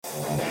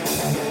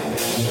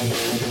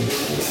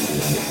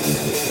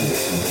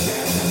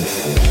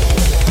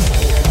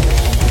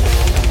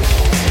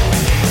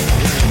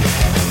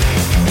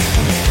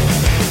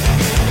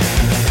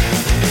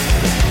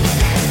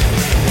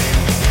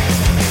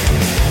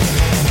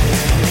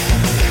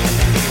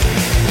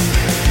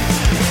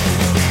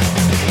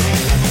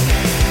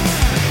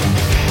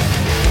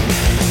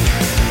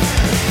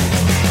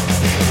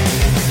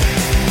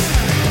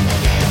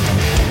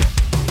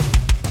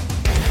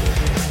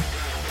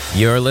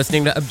You're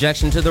listening to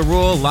Objection to the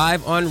Rule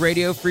live on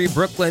Radio Free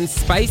Brooklyn.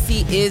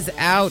 Spicy is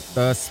out.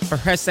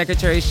 Press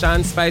Secretary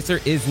Sean Spicer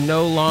is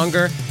no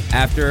longer.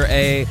 After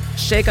a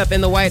shakeup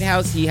in the White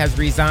House, he has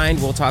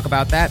resigned. We'll talk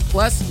about that.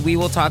 Plus, we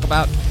will talk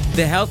about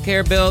the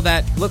healthcare bill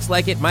that looks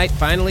like it might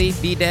finally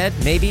be dead.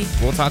 Maybe.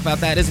 We'll talk about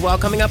that as well.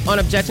 Coming up on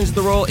Objection to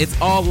the Rule,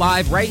 it's all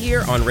live right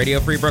here on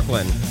Radio Free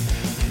Brooklyn.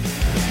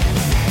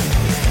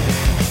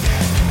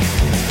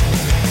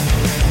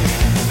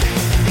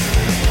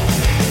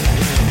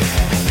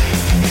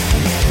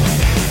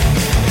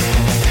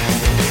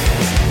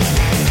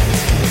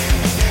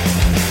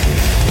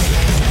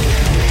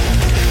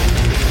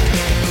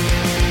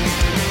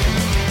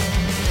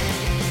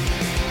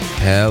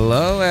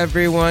 Hello,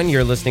 everyone.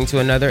 You're listening to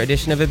another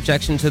edition of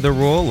Objection to the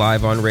Rule,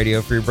 live on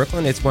Radio Free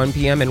Brooklyn. It's 1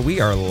 p.m., and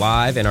we are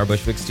live in our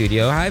Bushwick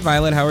studio. Hi,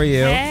 Violet. How are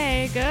you?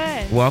 Hey,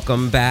 good.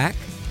 Welcome back.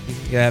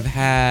 You have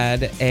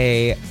had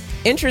a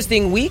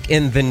interesting week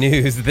in the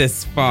news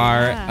this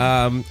far.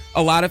 Yeah.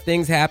 A lot of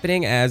things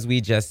happening. As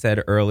we just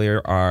said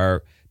earlier,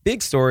 our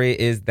big story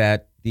is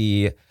that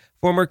the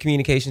former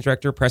communications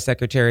director, press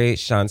secretary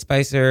Sean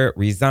Spicer,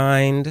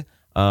 resigned.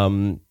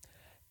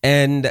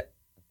 And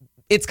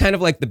it's kind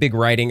of like the big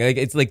writing. Like,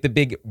 it's like the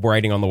big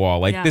writing on the wall.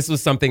 Like, This was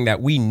something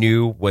that we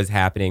knew was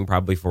happening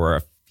probably for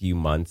a few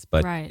months.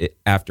 But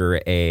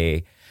after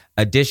a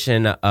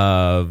addition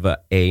of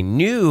a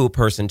new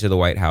person to the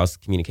White House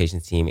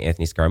communications team,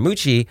 Anthony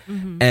Scaramucci,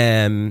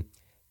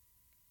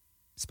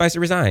 Spicer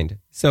resigned.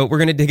 So we're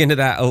going to dig into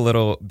that a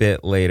little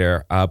bit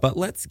later. But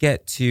let's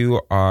get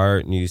to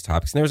our news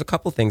topics. And there was a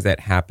couple things that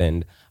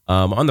happened.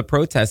 On the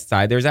protest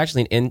side, there's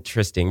actually an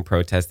interesting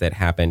protest that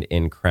happened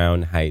in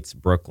Crown Heights,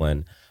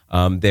 Brooklyn.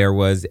 There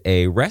was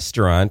a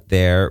restaurant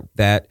there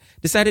that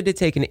decided to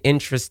take an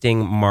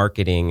interesting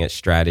marketing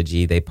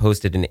strategy. They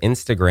posted an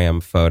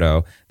Instagram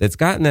photo that's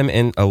gotten them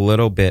in a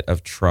little bit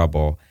of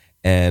trouble.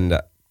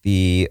 And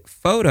the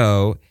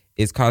photo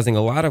is causing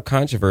a lot of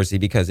controversy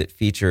because it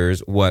features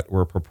what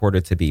were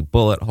purported to be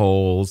bullet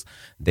holes.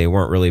 They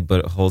weren't really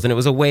bullet holes. And it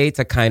was a way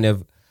to kind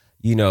of,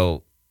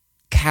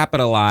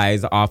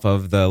 capitalize off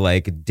of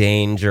the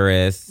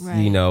dangerous,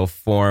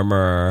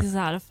 former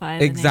exotify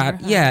the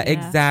neighborhood.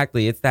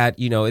 Exactly. It's that,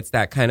 it's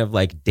that kind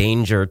of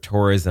danger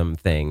tourism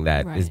thing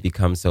that has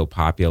become so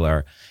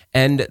popular.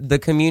 And the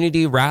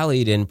community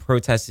rallied and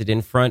protested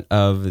in front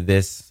of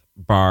this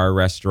bar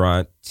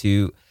restaurant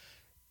to,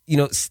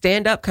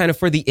 stand up kind of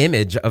for the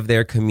image of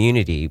their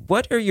community.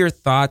 What are your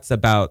thoughts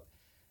about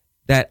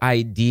that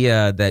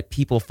idea that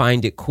people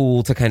find it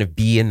cool to kind of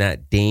be in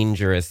that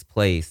dangerous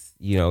place,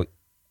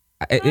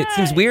 It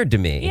seems weird to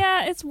me.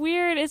 Yeah, it's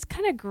weird. It's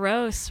kind of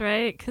gross,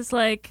 right? Because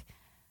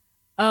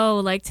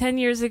 10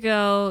 years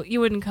ago, you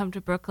wouldn't come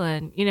to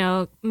Brooklyn.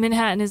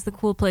 Manhattan is the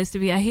cool place to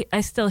be. I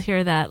still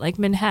hear that.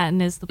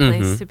 Manhattan is the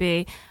place to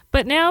be.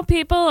 But now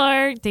people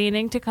are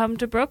deigning to come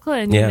to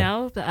Brooklyn,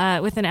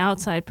 with an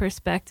outside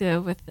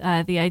perspective, with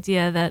the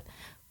idea that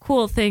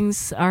cool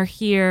things are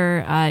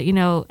here.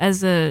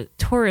 As a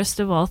tourist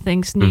of all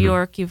things, New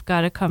York, you've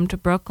got to come to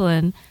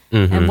Brooklyn.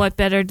 And what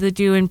better to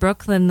do in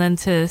Brooklyn than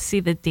to see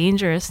the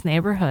dangerous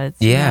neighborhoods?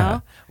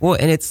 Well,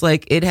 and it's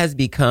it has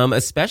become,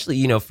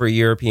 especially, for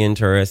European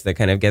tourists that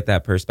kind of get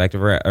that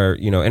perspective or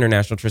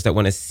international tourists that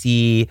want to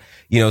see,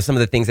 some of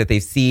the things that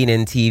they've seen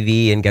in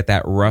TV and get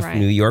that rough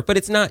New York. But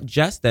it's not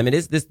just them. It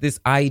is this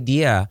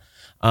idea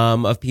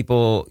of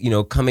people,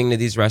 coming to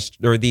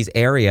these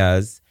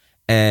areas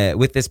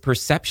with this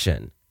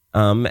perception.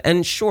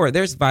 And sure,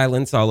 there's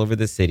violence all over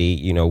the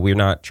city. We're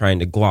not trying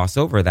to gloss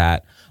over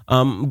that.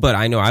 But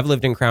I know I've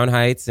lived in Crown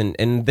Heights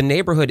and the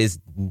neighborhood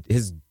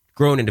has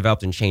grown and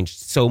developed and changed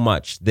so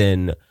much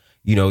than,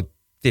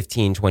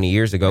 15, 20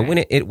 years ago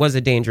when it was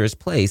a dangerous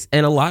place.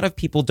 And a lot of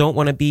people don't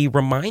want to be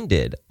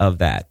reminded of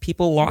that.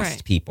 People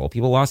lost people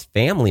lost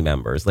family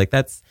members.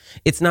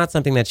 It's not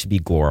something that should be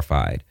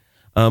glorified.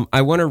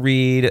 I want to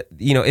read,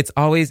 it's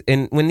always,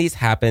 and when these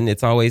happen,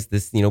 it's always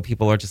this,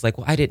 people are just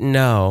well, I didn't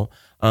know.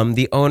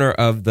 The owner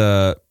of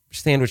the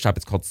sandwich shop,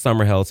 it's called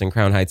Summerhill, it's in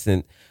Crown Heights,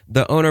 and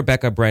the owner,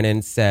 Becca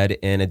Brennan, said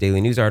in a Daily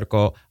News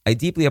article, I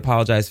deeply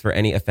apologize for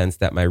any offense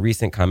that my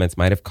recent comments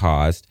might have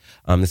caused.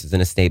 This is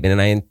in a statement,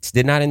 and I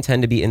did not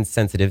intend to be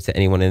insensitive to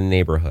anyone in the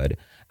neighborhood.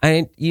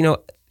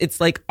 It's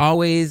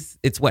always,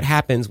 it's what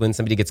happens when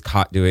somebody gets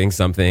caught doing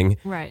something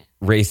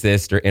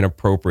racist or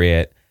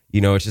inappropriate.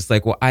 It's just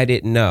well, I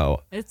didn't know.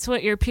 It's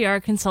what your PR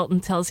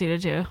consultant tells you to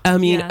do. I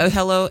mean,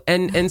 hello.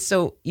 And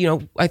so,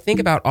 I think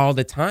about all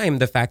the time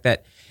the fact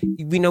that,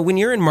 when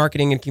you're in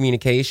marketing and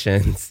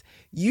communications,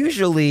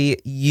 usually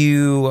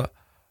you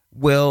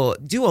will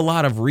do a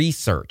lot of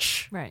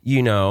research. Right.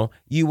 You know,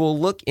 you will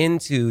look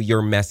into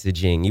your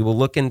messaging, you will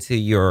look into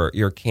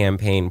your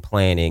campaign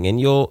planning, and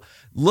you'll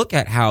look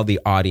at how the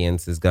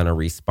audience is going to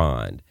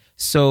respond.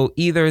 So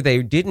either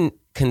they didn't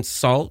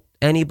consult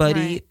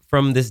anybody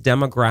from this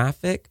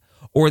demographic,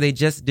 or they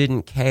just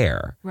didn't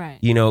care. Right.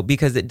 You know,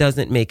 because it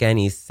doesn't make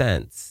any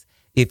sense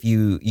if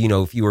you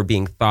were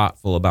being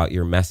thoughtful about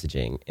your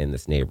messaging in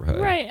this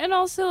neighborhood. Right. And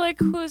also, like,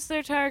 who's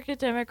their target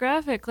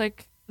demographic?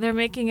 Like, they're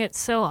making it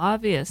so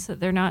obvious that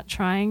they're not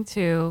trying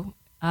to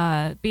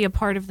be a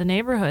part of the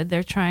neighborhood.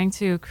 They're trying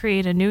to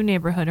create a new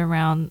neighborhood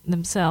around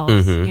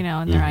themselves, you know,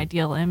 and their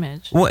ideal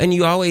image. Well, and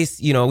you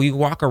always, you know, we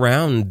walk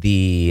around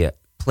the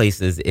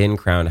places in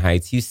Crown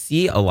Heights, you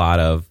see a lot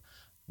of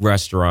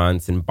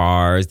restaurants and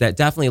bars that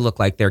definitely look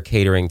like they're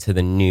catering to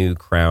the new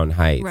Crown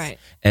Heights. Right.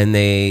 And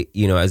they,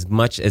 you know, as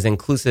much as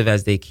inclusive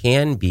as they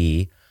can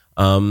be,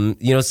 you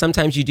know,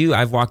 sometimes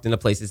I've walked into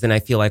places and I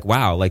feel like,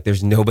 wow, like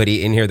there's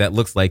nobody in here that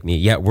looks like me,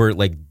 yet we're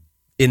like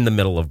in the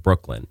middle of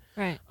Brooklyn.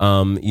 Right.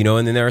 You know,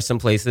 and then there are some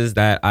places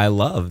that I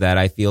love that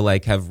I feel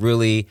like have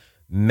really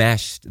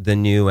meshed the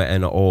new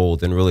and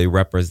old and really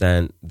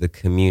represent the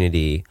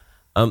community.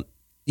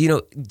 You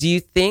know, do you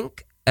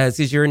think,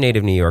 because you're a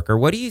native New Yorker,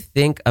 what do you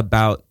think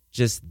about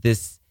just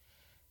this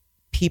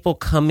people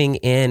coming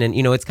in and,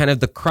 you know, it's kind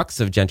of the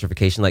crux of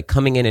gentrification, like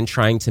coming in and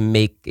trying to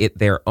make it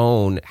their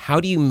own. How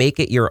do you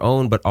make it your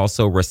own, but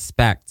also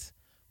respect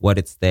what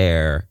it's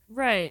there?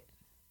 Right.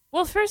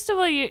 Well, first of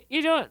all,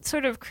 you don't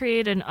sort of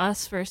create an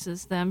us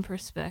versus them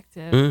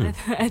perspective.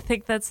 I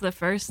think that's the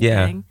first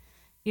thing.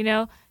 You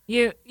know,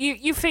 if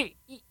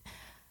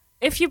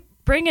you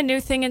bring a new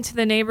thing into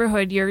the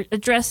neighborhood, you're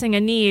addressing a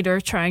need or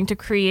trying to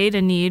create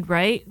a need,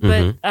 right?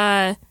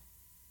 But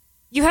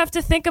you have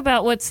to think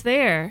about what's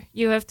there.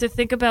 You have to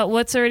think about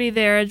what's already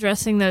there,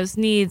 addressing those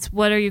needs.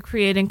 What are you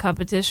creating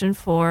competition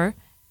for?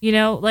 You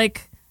know,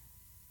 like,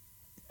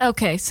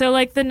 okay, so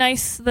like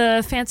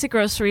the fancy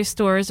grocery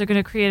stores are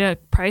going to create a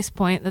price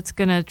point that's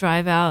going to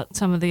drive out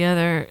some of the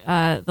other,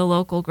 the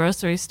local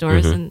grocery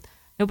stores. And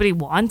nobody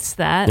wants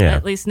that. Yeah.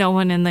 At least no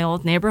one in the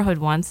old neighborhood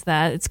wants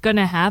that. It's going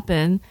to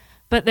happen.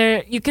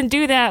 But you can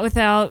do that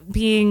without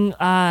being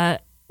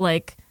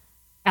like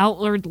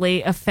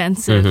outwardly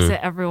offensive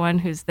to everyone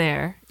who's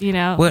there. You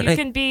know, you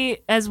can be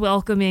as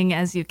welcoming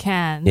as you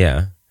can.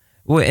 Yeah.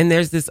 Well, and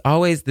there's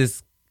always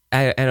this,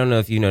 I don't know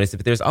if you noticed it,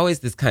 but there's always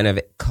this kind of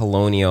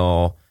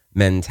colonial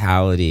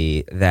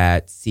mentality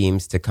that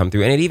seems to come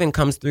through. And it even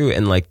comes through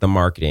in like the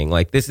marketing.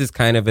 Like this is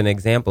kind of an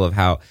example of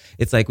how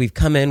it's like we've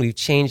come in, we've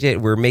changed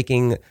it, we're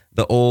making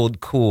the old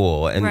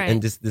cool.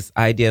 And just this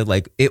idea of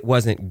like it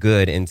wasn't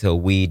good until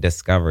we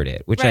discovered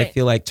it, which I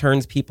feel like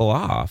turns people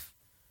off.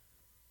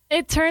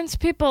 It turns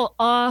people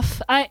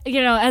off.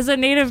 As a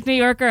native New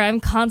Yorker, I'm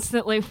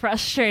constantly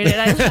frustrated.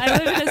 I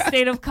live in a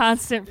state of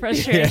constant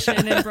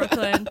frustration in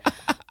Brooklyn.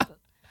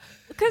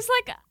 Because,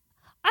 like,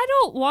 I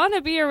don't want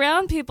to be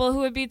around people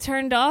who would be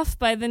turned off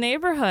by the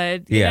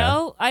neighborhood. You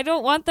know, I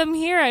don't want them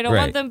here. I don't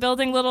want them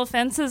building little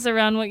fences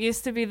around what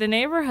used to be the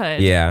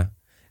neighborhood. Yeah.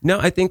 No,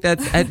 I think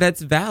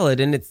that's valid.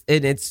 And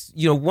it's,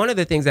 you know, one of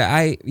the things that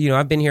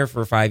I've been here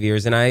for 5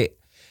 years and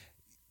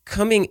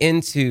coming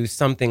into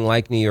something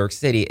like New York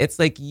City, it's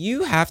like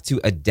you have to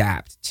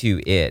adapt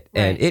to it.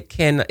 And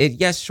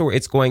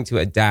it's going to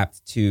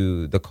adapt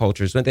to the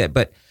cultures with it,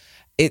 but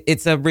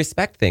it's a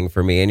respect thing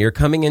for me. And you're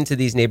coming into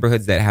these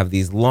neighborhoods that have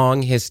these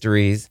long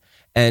histories,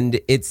 and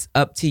it's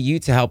up to you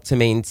to help to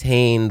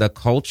maintain the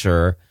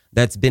culture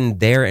that's been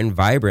there and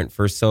vibrant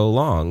for so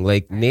long.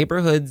 Like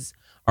neighborhoods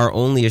are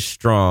only as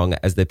strong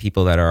as the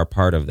people that are a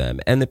part of them.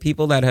 And the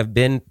people that have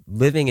been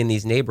living in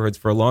these neighborhoods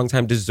for a long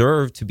time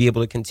deserve to be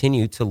able to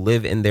continue to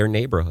live in their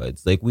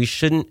neighborhoods. Like we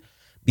shouldn't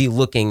be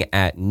looking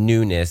at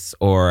newness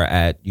or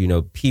at, you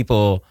know,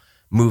 people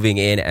moving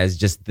in as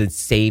just the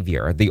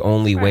savior, the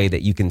only way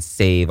that you can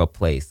save a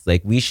place.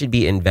 Like we should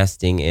be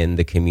investing in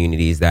the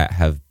communities that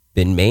have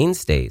been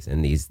mainstays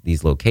in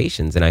these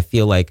locations. And I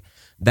feel like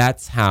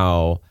that's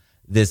how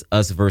this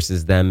us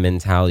versus them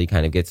mentality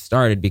kind of gets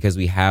started, because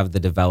we have the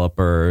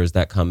developers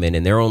that come in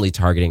and they're only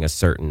targeting a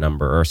certain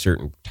number or a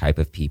certain type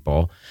of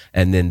people.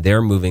 And then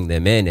they're moving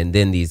them in. And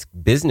then these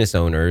business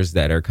owners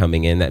that are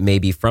coming in that may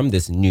be from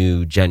this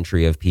new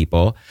gentry of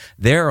people,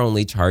 they're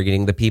only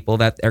targeting the people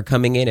that are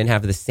coming in and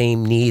have the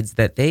same needs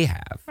that they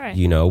have. Right.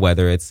 You know,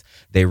 whether it's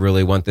they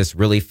really want this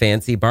really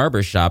fancy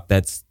barbershop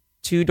that's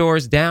 2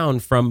 doors down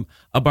from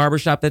a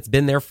barbershop that's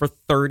been there for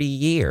 30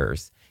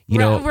 years. You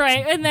know,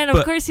 right, and then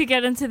of course you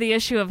get into the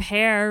issue of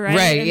hair, right?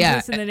 Right,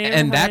 yeah,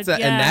 and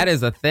that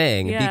is a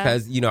thing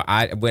because you know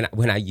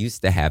when I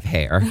used to have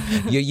hair,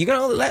 you can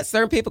only let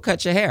certain people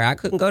cut your hair. I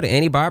couldn't go to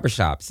any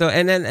barbershop. So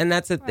and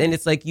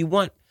it's like you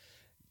want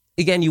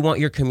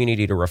your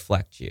community to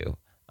reflect you,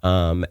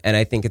 and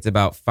I think it's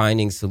about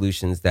finding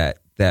solutions that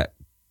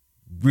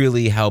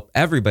really help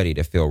everybody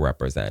to feel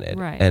represented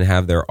and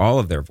have all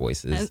of their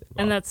voices.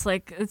 And that's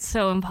like it's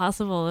so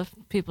impossible if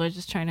people are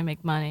just trying to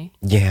make money.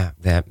 Yeah,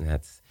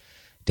 that's.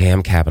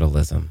 Damn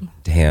capitalism.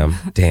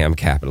 Damn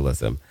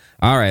capitalism.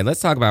 All right, let's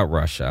talk about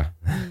Russia.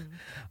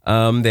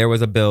 There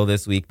was a bill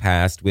this week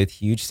passed with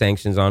huge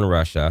sanctions on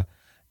Russia,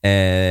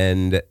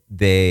 and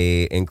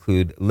they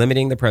include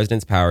limiting the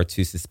president's power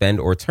to suspend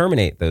or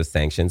terminate those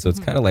sanctions. So it's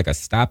kind of like a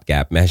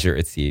stopgap measure,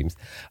 it seems.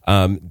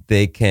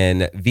 They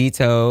can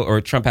veto,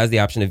 or Trump has the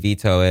option to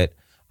veto it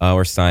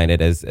or sign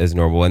it as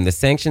normal. And the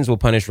sanctions will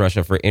punish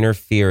Russia for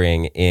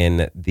interfering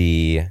in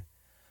the...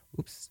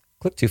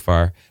 click too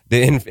far.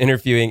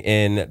 Interfering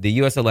in the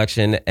U.S.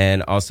 election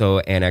and also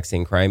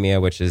annexing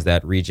Crimea, which is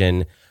that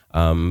region,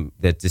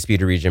 that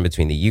disputed region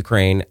between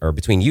Ukraine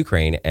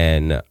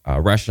and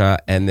Russia,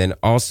 and then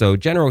also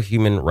general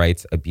human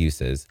rights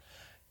abuses.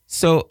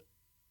 So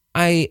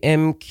I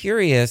am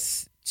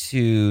curious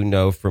to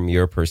know from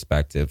your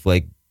perspective,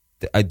 like,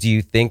 do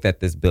you think that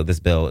this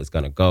bill is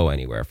going to go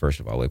anywhere? First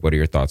of all, like, what are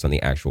your thoughts on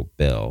the actual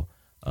bill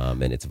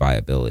and its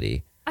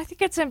viability? I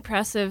think it's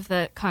impressive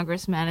that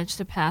Congress managed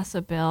to pass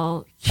a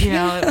bill.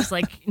 It was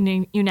like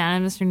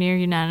unanimous or near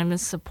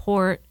unanimous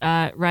support,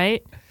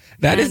 right?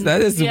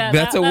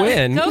 That's a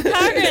win. Go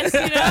Congress,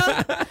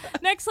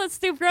 Next, let's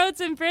do roads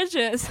and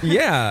bridges.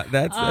 Yeah,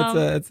 that's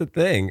a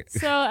thing.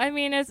 So, I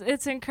mean,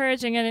 it's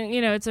encouraging, and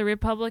it's a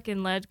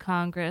Republican-led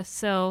Congress.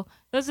 So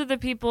those are the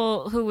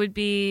people who would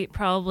be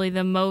probably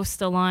the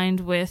most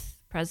aligned with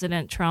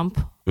President Trump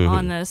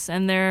on this,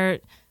 and they're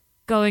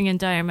going in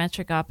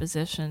diametric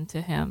opposition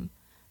to him.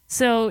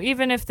 So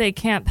even if they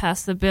can't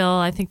pass the bill,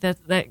 I think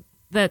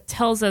that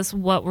tells us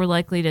what we're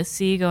likely to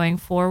see going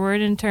forward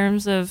in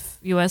terms of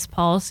U.S.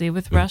 policy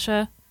with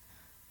Russia.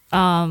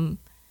 And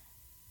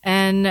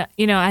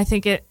I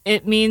think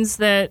it means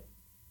that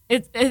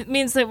it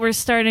means that we're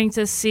starting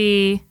to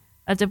see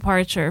a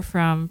departure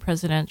from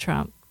President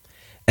Trump.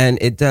 And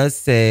it does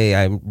say,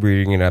 I'm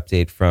reading an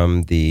update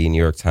from the New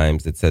York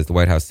Times that says the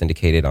White House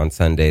indicated on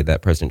Sunday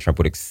that President Trump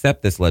would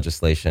accept this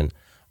legislation.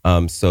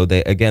 So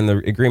the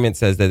agreement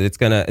says that it's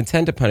going to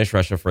intend to punish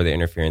Russia for the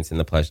interference in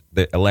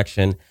the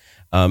election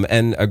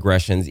and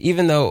aggressions,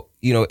 even though,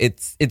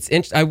 it's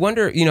I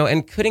wonder,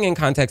 and putting in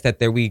context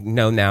that we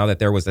know now that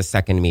there was a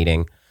second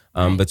meeting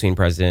between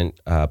President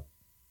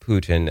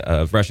Putin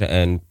of Russia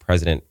and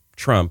President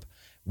Trump.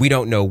 We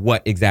don't know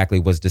what exactly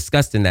was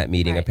discussed in that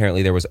meeting. Right.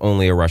 Apparently there was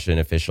only a Russian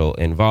official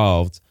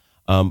involved.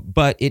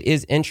 But it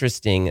is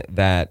interesting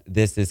that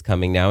this is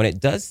coming now. And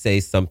it does say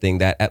something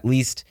that at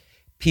least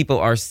people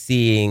are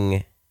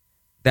seeing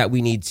that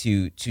we need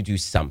to do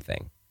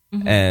something.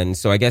 Mm-hmm. And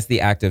so I guess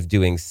the act of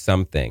doing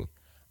something,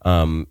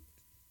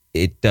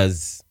 it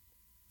does,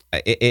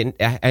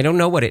 I don't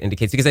know what it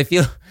indicates, because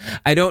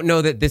I don't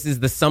know that this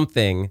is the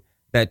something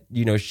that,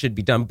 should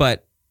be done.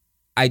 But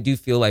I do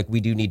feel like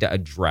we do need to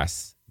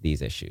address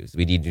these issues.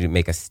 We need to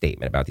make a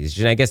statement about these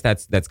issues. And I guess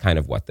that's kind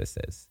of what this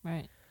is.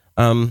 Right.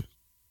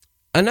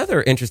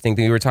 Another interesting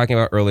thing we were talking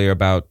about earlier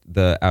about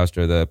the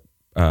ouster,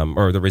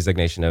 or the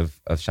resignation of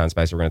Sean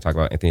Spicer. We're going to talk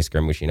about Anthony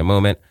Scaramucci in a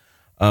moment.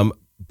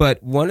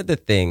 But one of the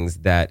things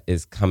that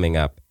is coming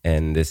up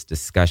in this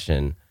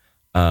discussion,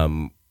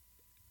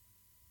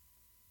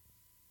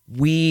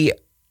 we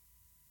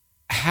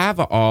have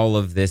all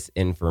of this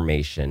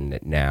information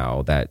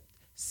now that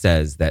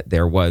says that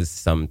there was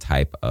some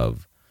type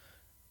of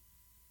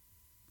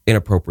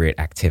inappropriate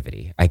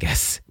activity, I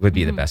guess would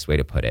be the best way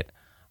to put it.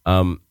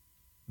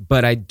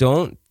 But I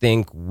don't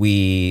think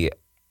we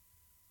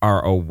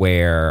are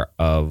aware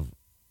of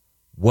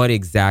what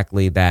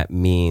exactly that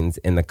means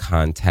in the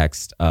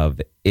context of,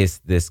 is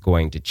this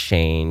going to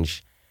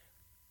change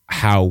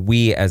how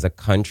we as a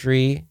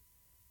country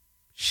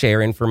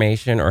share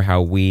information, or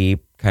how we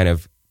kind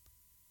of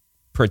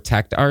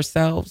protect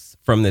ourselves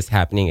from this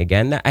happening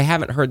again? I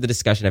haven't heard the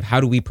discussion of how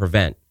do we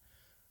prevent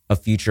a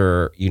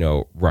future,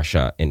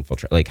 Russia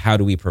infiltrate? Like, how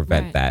do we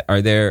prevent that?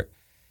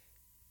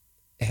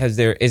 Is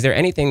there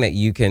anything that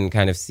you can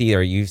kind of see,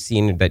 or you've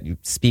seen that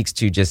speaks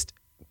to just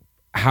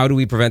how do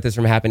we prevent this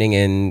from happening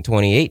in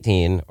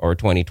 2018 or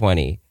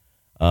 2020?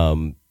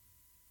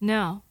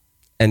 No.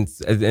 And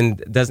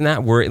doesn't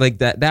that worry, like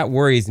that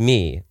worries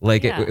me.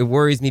 Like it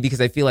worries me,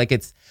 because I feel like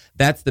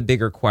that's the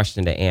bigger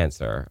question to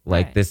answer.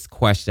 Like this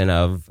question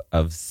of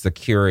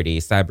security,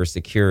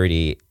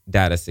 cybersecurity,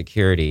 data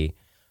security,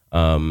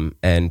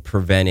 and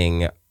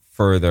preventing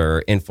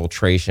further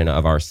infiltration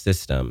of our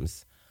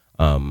systems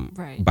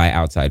by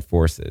outside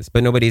forces.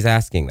 But nobody's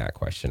asking that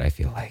question, I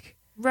feel like.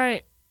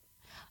 Right.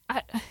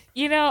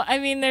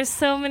 There's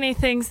so many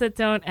things that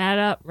don't add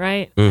up,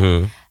 right?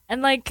 Mm-hmm.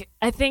 And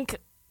I think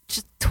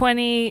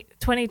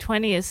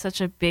 2020 is such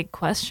a big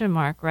question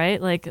mark,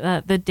 right? Like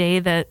the day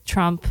that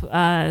Trump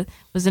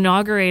was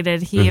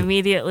inaugurated, he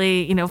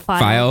immediately,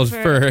 filed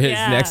for his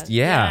next,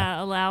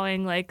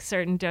 allowing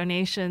certain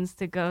donations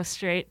to go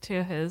straight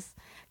to his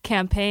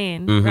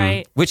campaign,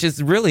 right? Which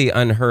is really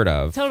unheard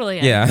of. Totally.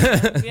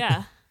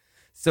 Yeah.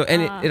 So,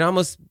 and it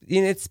almost,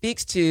 it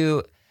speaks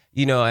to,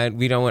 and I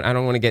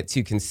don't want to get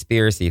too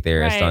conspiracy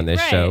theorist on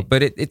this show,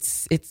 but it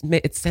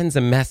sends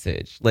a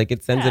message. Like,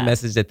 it sends a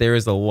message that there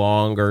is a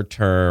longer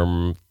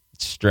term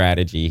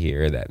strategy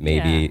here that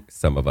maybe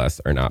some of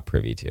us are not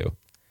privy to.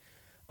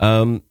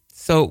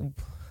 So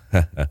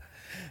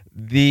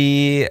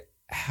the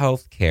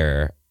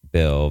healthcare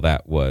bill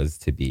that was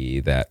to be,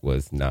 that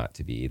was not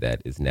to be,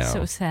 that is now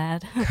so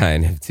sad.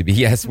 kind of to be.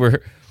 Yes,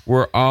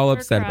 we're all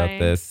upset crying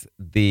about this.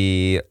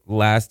 The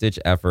last-ditch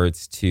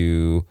efforts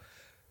to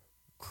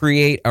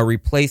create a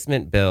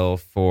replacement bill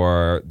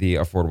for the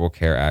Affordable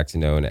Care Act,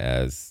 known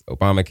as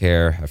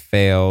Obamacare, have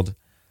failed.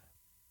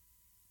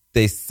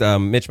 Mitch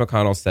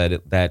McConnell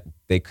said that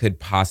they could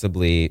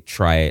possibly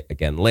try it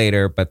again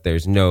later, but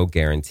there's no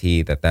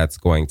guarantee that that's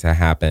going to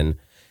happen.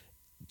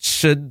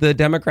 Should the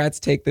Democrats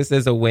take this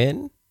as a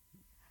win?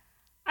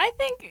 I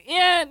think,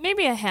 yeah,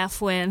 maybe a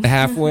half win. A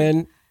half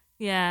win?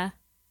 Yeah,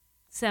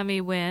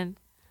 semi-win.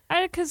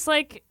 Because,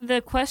 like,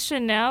 the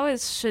question now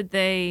is, should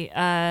they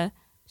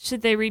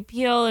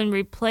repeal and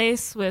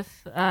replace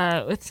with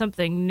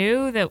something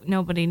new that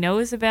nobody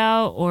knows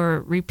about,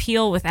 or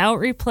repeal without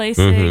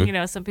replacing? Mm-hmm. You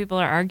know, some people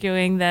are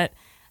arguing that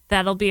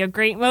that'll be a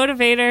great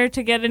motivator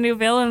to get a new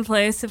bill in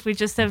place if we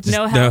just have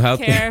no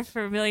health care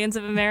for millions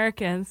of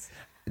Americans.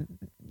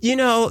 You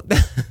know,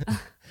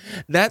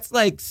 that's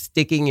like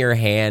sticking your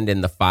hand in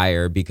the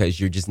fire because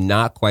you're just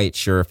not quite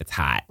sure if it's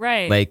hot.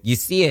 Right. Like you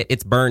see it,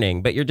 it's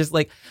burning, but you're just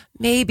like,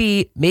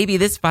 maybe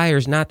this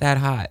fire's not that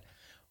hot.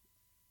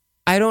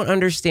 I don't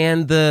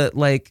understand the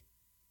like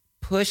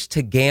push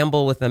to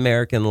gamble with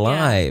American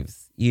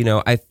lives. Yeah. You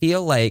know, I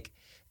feel like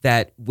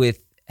that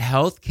with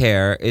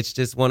healthcare, it's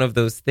just one of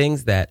those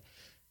things that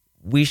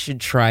we should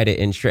try to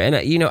ensure.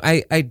 And, you know,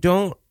 I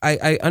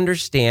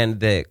understand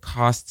the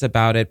costs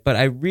about it, but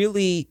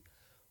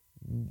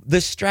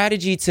the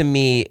strategy to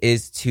me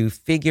is to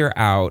figure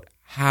out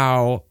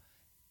how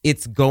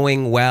it's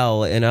going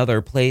well in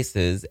other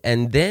places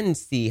and then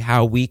see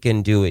how we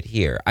can do it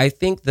here. I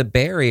think the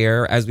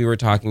barrier, as we were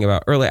talking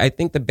about earlier, I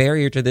think the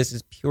barrier to this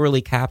is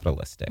purely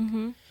capitalistic.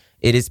 Mm-hmm.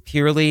 It is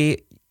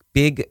purely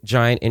big,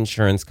 giant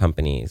insurance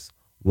companies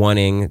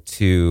wanting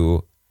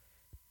to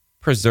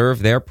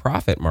preserve their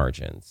profit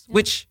margins,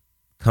 which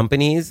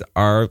companies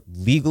are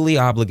legally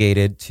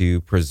obligated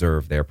to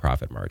preserve their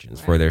profit margins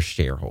for their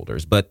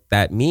shareholders. But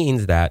that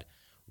means that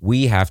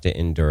we have to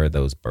endure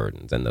those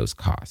burdens and those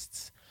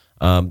costs.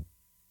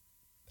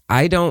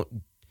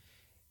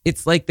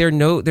 It's like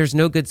there's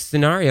no good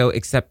scenario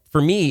except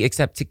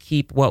to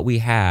keep what we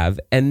have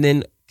and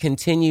then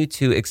continue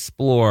to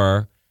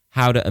explore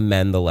how to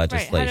amend the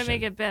legislation. Right, how to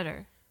make it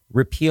better.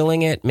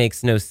 Repealing it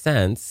makes no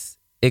sense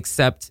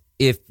except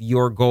if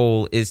your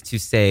goal is to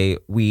say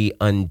we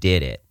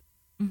undid it,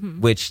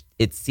 which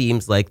it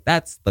seems like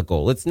that's the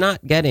goal. It's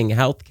not getting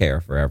health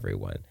care for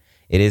everyone.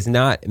 It is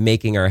not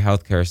making our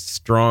health care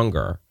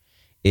stronger.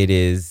 It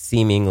is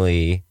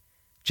seemingly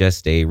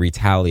just a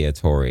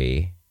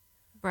retaliatory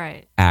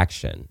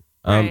action.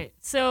 Right.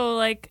 So,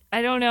 like,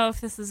 I don't know if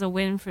this is a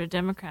win for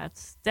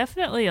Democrats.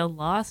 Definitely a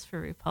loss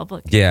for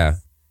Republicans. Yeah.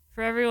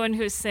 For everyone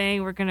who's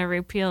saying we're going to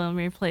repeal and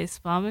replace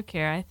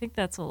Obamacare, I think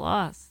that's a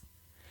loss.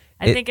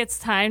 I think it's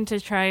time to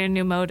try a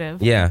new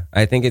motive. Yeah,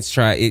 I think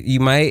you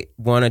might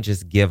want to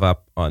just give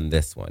up on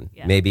this one.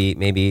 Yeah.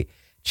 Maybe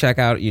check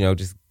out,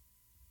 just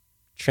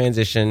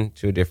transition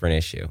to a different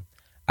issue.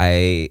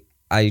 I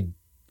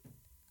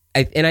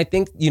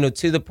think,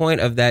 to the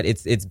point of that,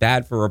 it's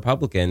bad for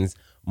Republicans.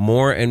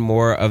 More and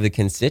more of the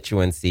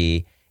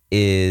constituency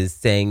is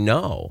saying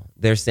no.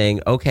 They're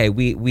saying, okay,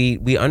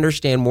 we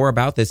understand more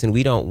about this and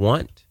we don't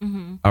want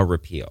a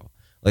repeal.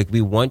 Like,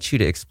 we want you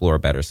to explore a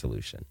better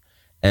solution.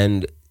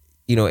 And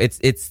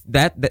it's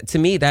that to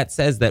me, that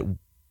says that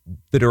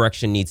the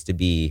direction needs to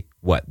be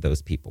what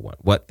those people want,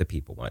 what the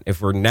people want.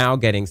 If we're now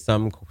getting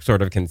some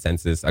sort of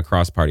consensus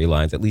across party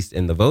lines, at least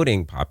in the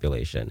voting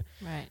population,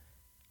 right?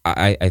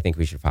 I think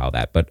we should follow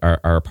that. But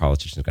are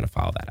politicians going to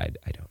follow that?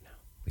 I don't know.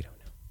 We don't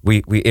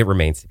know. It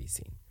remains to be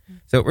seen.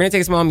 So we're going to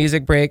take a small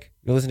music break.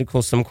 We'll listen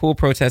to some cool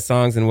protest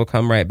songs, and we'll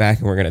come right back,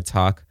 and we're going to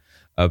talk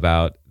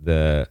about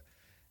the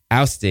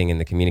ousting in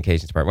the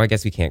communications department. Well, I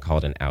guess we can't call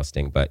it an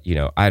ousting, but,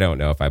 I don't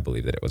know if I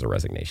believe that it was a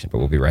resignation. But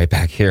we'll be right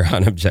back here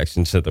on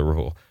Objection to the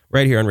Rule,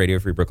 right here on Radio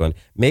Free Brooklyn.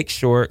 Make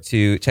sure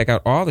to check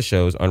out all the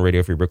shows on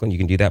Radio Free Brooklyn. You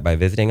can do that by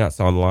visiting us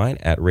online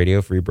at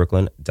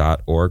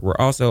radiofreebrooklyn.org. We're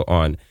also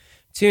on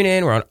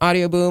TuneIn. We're on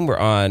Audio Boom. We're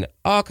on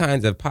all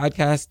kinds of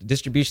podcast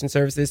distribution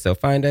services. So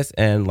find us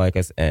and like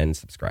us and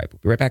subscribe. We'll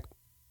be right back.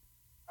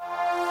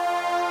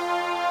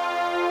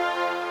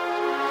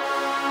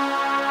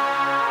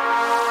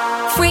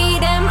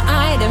 Freedom,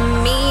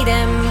 item, meet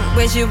 'em,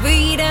 where'd you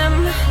read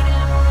 'em?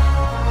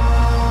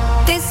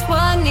 This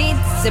one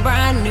needs a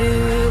brand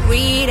new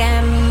read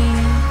 'em.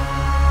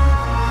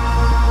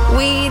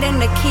 Weed and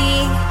the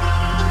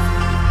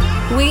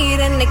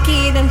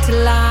key them to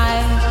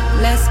life,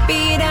 let's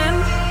beat 'em.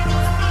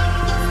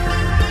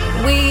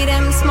 Weed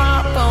 'em,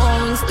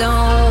 smartphones,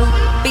 don't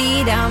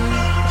beat 'em.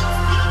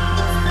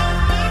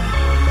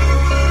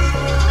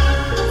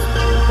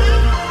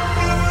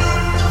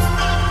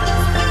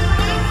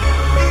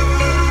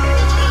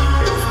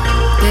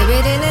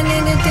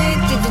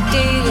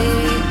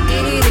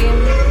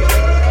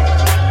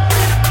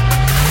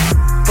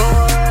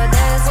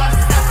 Borders,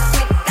 what's up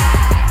with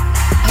that?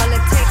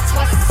 Politics,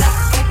 what's up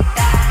with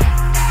that?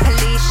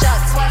 Police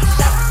shots, what's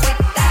up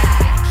with that?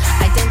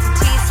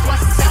 Identities,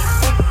 what's up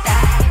with that?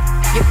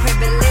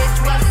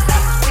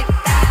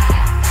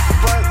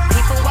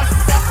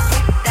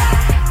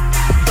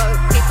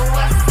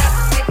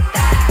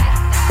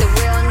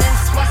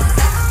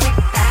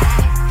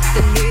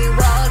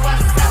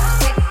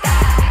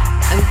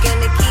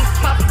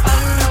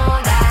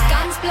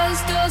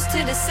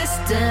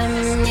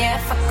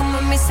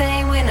 me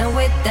say we're not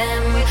with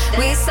them.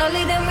 We're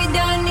solid and we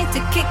don't need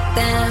to kick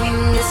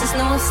them. This is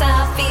north,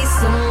 south,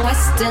 east and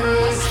western.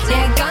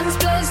 Yeah, guns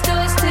close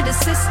doors to the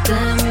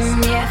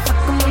system. Yeah,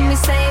 fuck them when we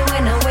say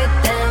we're not with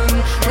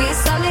them. We're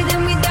solid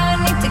and we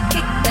don't need to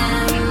kick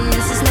them.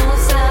 This is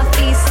north, south,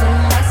 east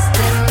and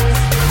western.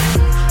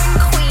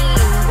 Queen,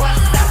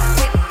 what's up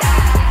with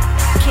that?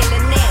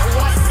 Killing it,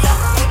 what's up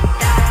with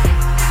that?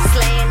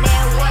 Slaying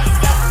it,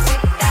 what's up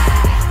with that?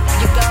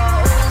 You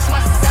goals,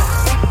 what's up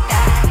with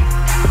that?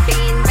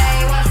 Being Bay,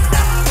 what's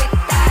up with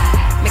that?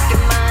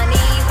 Making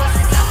money,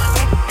 what's up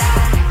with that?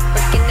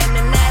 Breaking in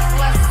the net,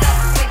 what's up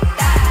with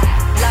that?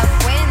 Love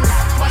wins,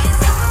 what's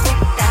up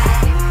with that?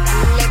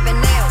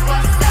 Living it,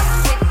 what's up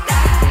with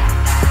that?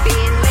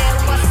 Being real,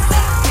 what's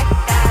up with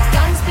that?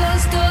 Guns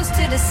close doors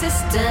to the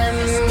system.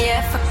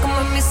 Yeah, fuck them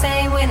when we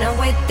say we're not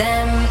with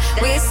them.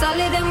 We're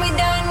solid and we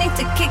don't need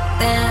to kick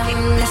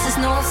them. This is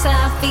north,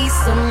 south,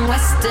 east and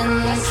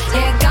western.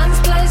 Yeah, guns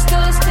close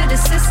doors to the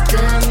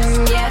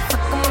system. Yeah,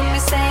 fuck them when we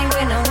say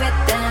we're not with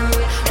them.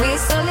 We're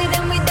solid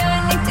and we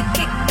don't need to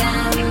kick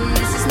them.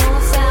 This is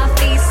north, south,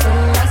 east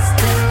and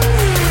western.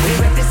 We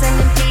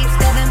representing peeps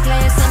that don't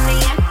play us on the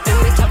app. And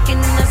we talking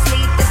in our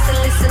sleep, just to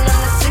listen on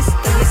the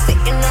system. We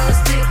sitting on the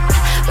stoop,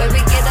 where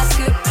we get our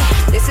scoop.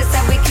 This is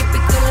how we keep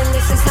it cool and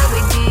this is how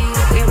we do.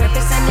 We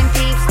representing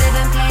peeps that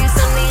don't play us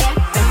on the app.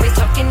 And we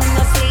talking in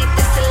our sleep,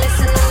 just to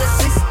listen on the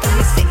system.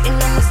 We sitting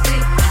on the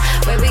stoop,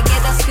 where we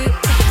get our scoop.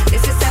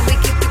 This is how we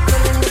keep it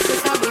cool and this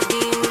is how we do.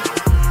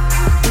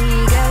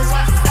 Egos,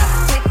 what's up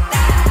with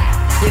that?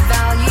 Your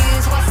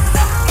values, what's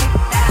up with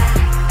that?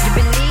 Your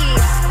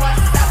beliefs,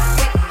 what's up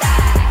with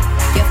that?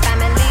 Your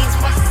families,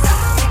 what's up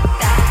with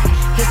that?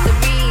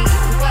 History,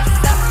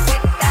 what's up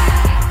with that?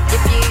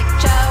 Your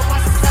future,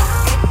 what's up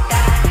with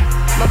that?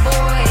 My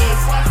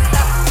boys, what's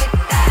up with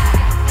that?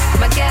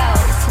 My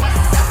girls,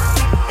 what's up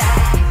with that?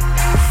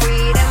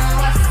 Freedom,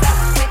 what's up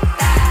with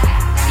that?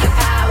 Your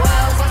power,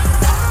 what's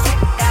up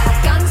with that?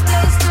 Guns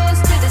close doors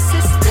to the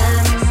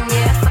system.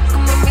 Yeah, fuck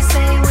them when we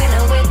say we're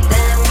not with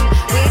them.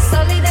 We're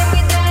solid and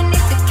we don't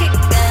need to kick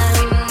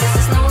them. This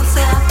is north,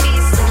 south,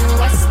 east and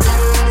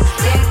western.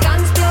 Yeah,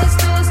 guns close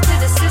doors to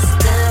the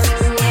system.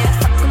 Yeah,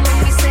 fuck them when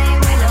we say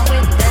we're not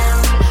with them.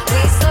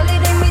 We're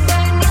solid and we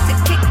don't need to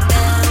kick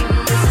them.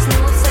 This is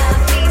north,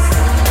 south, east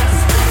and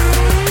western.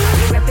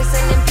 We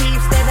representing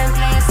peeps that don't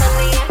play us on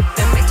the app.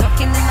 And we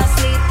talking in our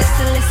sleep, just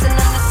to listen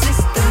on the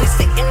system. We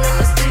sitting on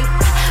the stoop,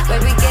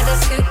 where we get our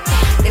scoop.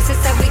 This is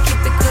how we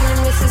keep it cool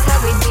and this is how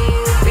we do.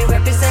 We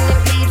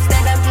representing peeps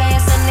that don't play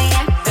us on the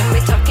app. And we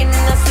talking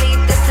in our sleep,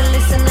 just to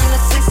listen on the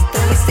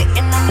system. We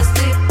sitting on the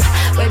stoop,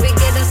 where we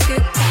get our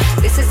scoop.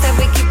 This is how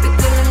we keep it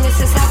cool and this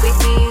is how we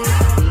do.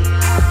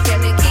 Can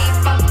we keep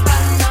up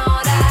on all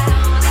that?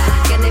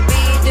 Can it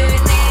be doing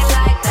it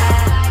like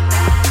that?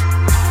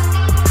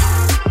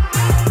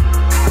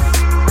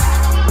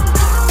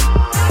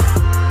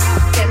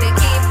 Can we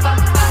keep up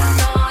on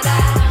all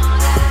that?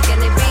 Can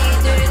it be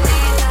doing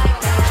it like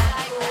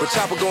that? With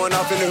chopper going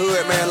off in the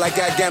hood, man, like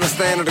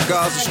Afghanistan or the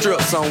Gaza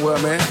Strip somewhere,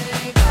 man.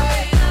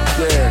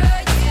 Yeah.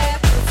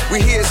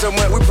 We hear so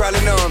much, we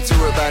probably know them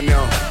to it by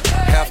now.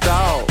 After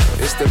all,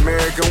 it's the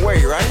American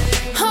way, right?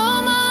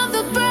 Home of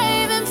the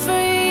brave and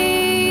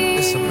free.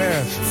 It's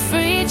America.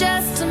 Free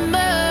just to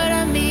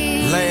murder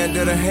me. Land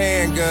of the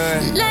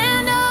handgun,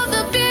 Land of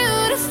the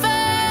beautiful.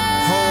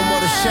 home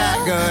of the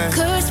shotgun.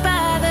 Cursed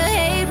by the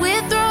hate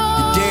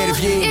withdrawn. You're dead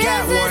if you ain't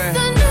got one.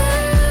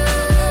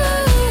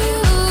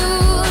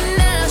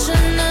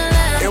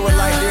 It was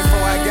like this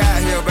before I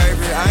got here,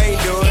 baby. I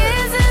ain't do it.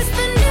 Is this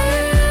the new?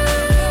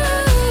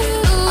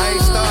 I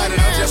ain't started,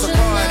 I'm just a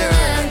part of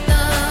it.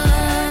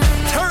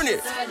 Turn it.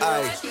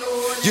 Aye.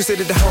 You said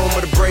it the home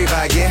of the brave,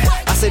 I get.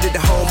 I said it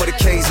the home of the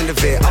K's and the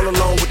vet. All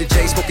alone with the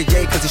J, smoking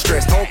yay cause he's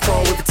stressed. Home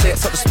chrome with the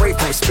text, up the spray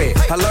from respect.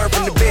 I learned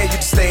from the bed, you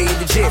to stay in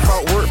the jet.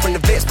 Hard work from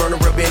the vets, burn the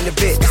rubber in the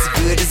vet. It's as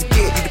good as it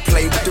get, you to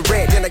play with the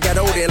red. Then I got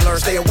older and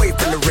learned stay away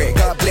from the red.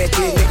 God bless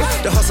you,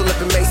 nigga. The hustle up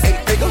and make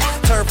 8 figures.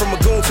 Turn from a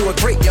goon to a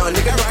great young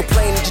nigga. Don't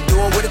complain that you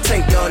doing what it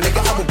take, young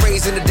nigga. I was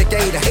raised in a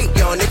decade of hate,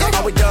 young nigga.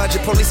 I would dodge the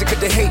police because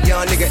they hate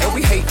young nigga. And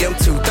we hate them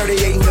too.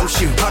 38 him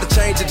shoot. How to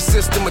change the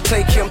system will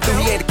take him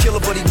through. He ain't a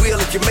killer, but he will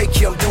if you make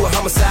him do a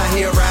homicide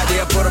here, right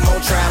there. Put him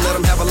on trial, let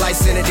him have a life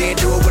in it, then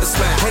do it with a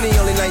smile. And he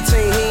only 19,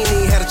 he ain't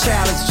even had a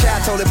child. As a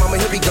child told him mama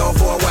he'll be gone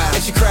for a while.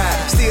 And she cried,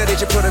 still did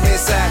you put him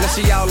inside. Now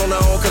she all on her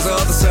own cause her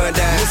other son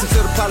died. Listen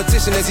to the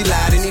politician as he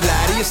lied and he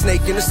lied. He a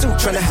snake in a suit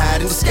trying to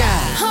hide in the sky.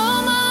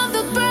 Home of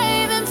the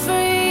brave and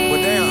free.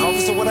 Well damn,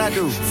 officer, what I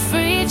do?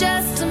 Free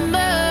just to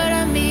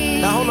murder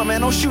me. Now hold on,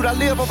 man, don't shoot, I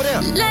live over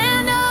there.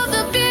 Land of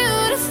the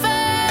beautiful.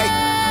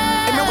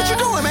 Hey man, what you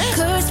doing, man?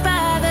 Cursed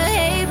by the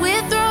hate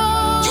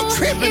withdrawn. You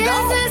tripping,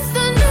 dog? Is this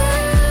the new?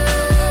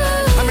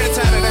 How many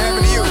times did that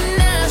happen to you?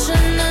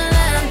 National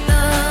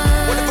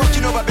anthem. What the fuck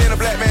you know about being a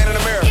black man in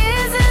America?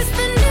 Is this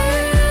the new?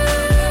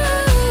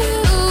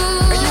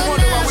 And you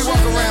wonder why we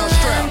walk around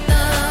strapped?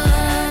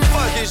 Anthem.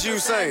 Fuck is you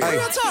saying?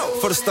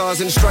 For the stars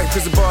in the stripe,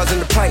 prison bars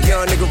in the pipe.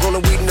 Young nigga rolling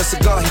weed in a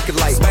cigar he could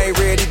light. Spain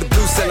red, either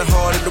blue, selling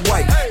hard in the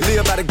white.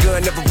 Live by the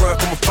gun, never run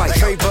from a fight.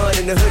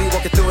 Trayvon in the hoodie,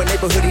 walking through a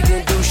neighborhood, he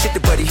didn't do shit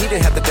to buddy. He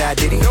didn't have to die,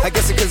 did he? I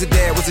guess it cause his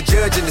dad was a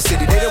judge in the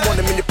city. They didn't want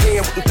him in the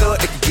pen with them thug,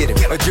 they could get him.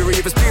 A jury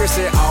of his peers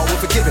said all were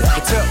forgiven.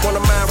 The tuck on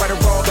the mind, right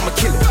or wrong, I'ma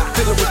kill him.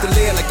 Filling with the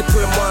lead like to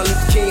put Martin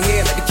Luther King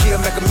head, like to kill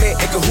Malcolm X,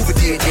 Edgar Hoover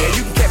did that.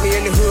 You can catch me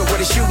in the hood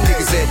where they shooting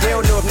niggas at. They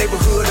don't know if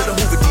neighborhood or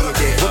the Hoover did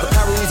that. Well, the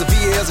power rules of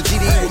VLs or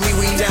GD with me,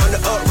 we down the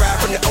up ride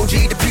from the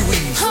OG to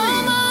Pee-wees.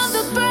 Home of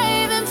the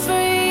brave and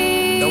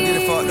free. Don't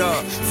get it fucked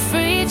up.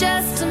 Free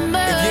just to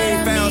murder. If you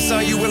ain't found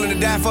something you willing to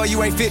die for,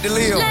 you ain't fit to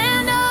live.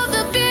 Land of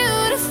the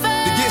beautiful.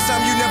 To get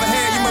something you never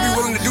had, you might be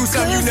willing to do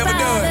something you never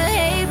done.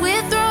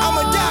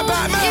 I'ma die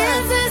by mine.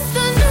 Is this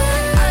the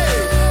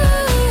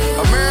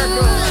new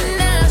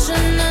America? national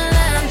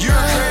anthem? You're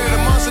created a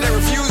monster that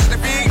refuses to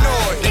be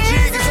ignored. The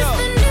jig is up.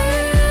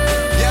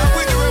 Yeah, I'm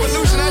with the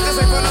revolution. I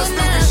just ain't for no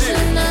stupid shit.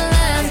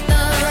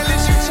 Can't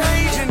let you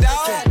changing,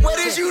 dog. What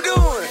is you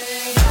doing?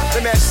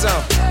 Let me ask you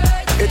something.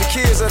 If the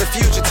kids of the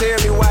future tell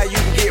me why you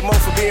can get more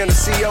for being a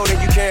CEO than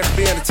you can for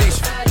being a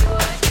teacher.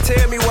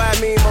 Tell me why I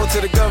mean more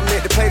to the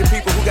government to pay the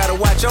people who gotta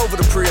watch over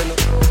the prisoner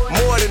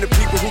more than the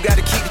people who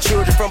gotta keep the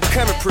children from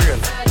becoming prisoner.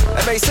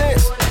 That makes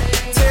sense?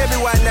 Tell me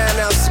why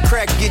 9 ounces of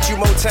crack get you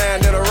more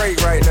time than a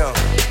rape right now.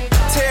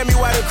 Tell me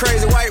why the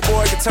crazy white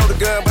boy can tote a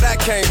gun, but I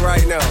can't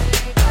right now.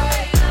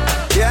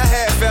 Yeah, I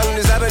had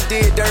felonies, I done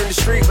did dirt in the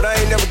street, but I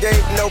ain't never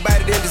gave to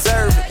nobody that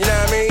deserved it, you know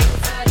what I mean?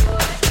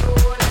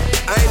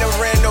 I ain't never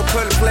ran no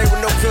public play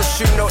with no pistol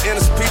shooting no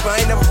innocent people. I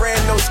ain't never ran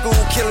no school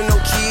killing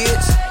no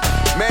kids.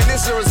 Man,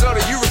 this is a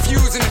result of you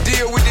refusing to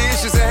deal with the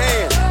issues at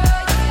hand.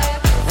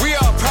 We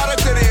are a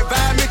product of the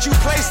environment you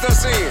placed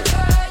us in.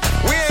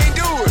 We ain't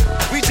do it.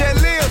 We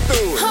just live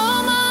through it.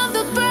 Home of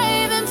the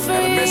brave and free.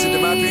 And a message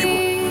to my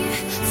people.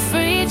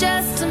 Free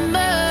just to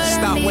murder.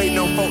 Stop waiting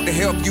on folk to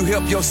help you.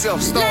 Help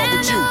yourself. Start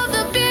with you. Land of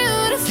the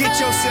beautiful. Get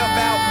yourself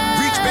out.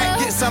 Reach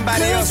back. Get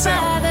somebody else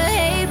out. The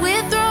hate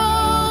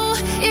withdraw.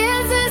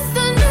 Is this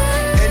the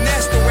new And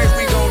that's the way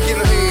we gon'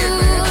 get ahead,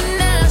 man.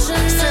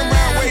 national Sitting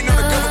around waiting on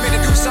the government to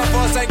do something for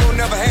us ain't gonna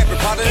never happen,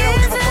 partner. They don't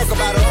give a fuck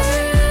about us.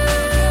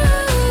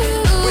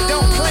 But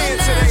don't play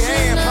into their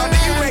hand, partner.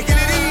 You making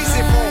it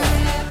easy for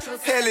them.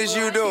 Hell is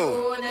you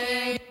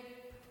doing?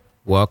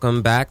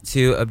 Welcome back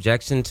to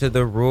Objection to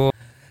the Rule.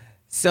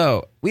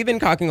 So we've been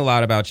talking a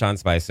lot about Sean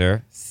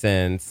Spicer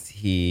since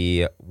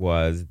he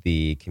was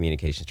the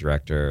communications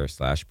director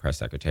 / press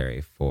secretary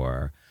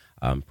for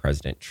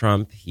President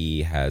Trump.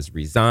 He has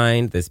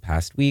resigned this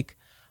past week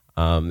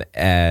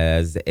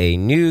as a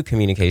new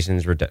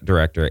communications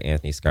director.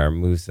 Anthony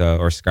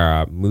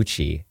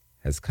Scaramucci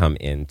has come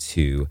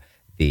into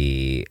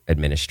the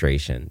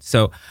administration.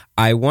 So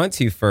I want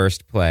to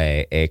first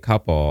play a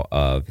couple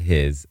of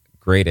his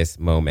greatest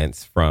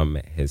moments from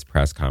his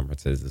press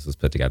conferences. This was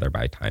put together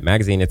by Time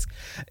Magazine. It's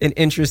an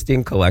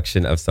interesting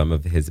collection of some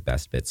of his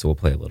best bits. So we'll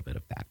play a little bit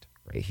of that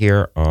right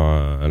here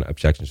on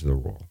Objection to the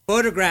Rule.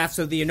 Photographs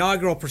of the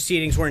inaugural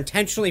proceedings were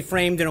intentionally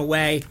framed in a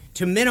way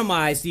to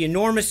minimize the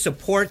enormous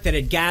support that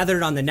had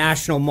gathered on the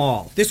National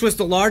Mall. This was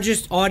the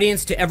largest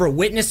audience to ever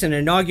witness an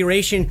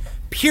inauguration,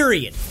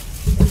 period.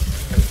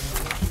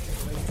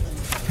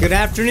 Good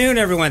afternoon,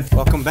 everyone.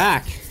 Welcome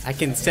back. I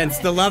can sense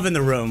the love in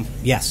the room.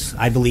 Yes,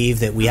 I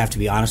believe that we have to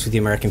be honest with the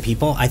American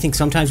people. I think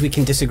sometimes we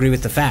can disagree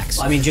with the facts.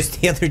 I mean,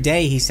 just the other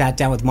day, he sat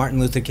down with Martin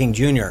Luther King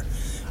Jr.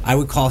 I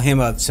would call him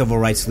a civil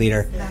rights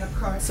leader.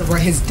 So where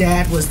his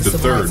dad was the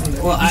civil rights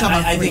leader. Well,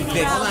 I think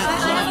that...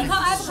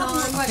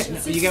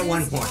 You get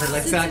one more.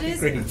 Let's not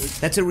agree.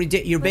 That's a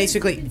ridiculous... You're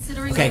basically...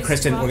 Okay,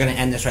 Kristen, we're going to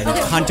end this right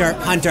now. Hunter,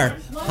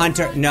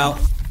 no.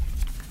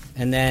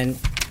 And then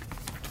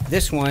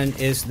this one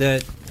is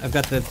the... I've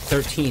got the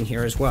 13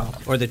 here as well,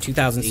 or the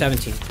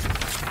 2017.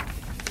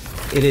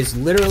 It is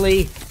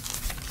literally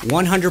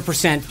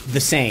 100% the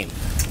same.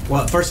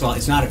 Well, first of all,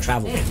 it's not a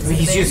travel ban. I mean,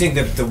 he's using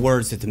the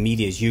words that the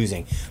media is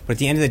using, but at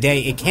the end of the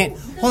day, it can't.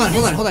 Hold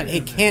on.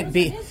 It can't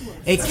be.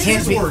 It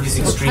can't be.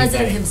 The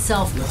president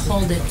himself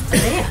called it a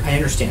ban. I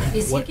understand.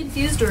 Is he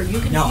confused or are you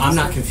confused? No, I'm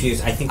not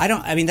confused.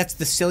 I mean, that's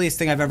the silliest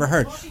thing I've ever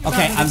heard.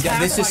 Okay,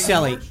 this is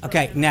silly.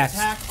 Okay, next.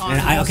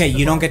 And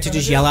you don't get to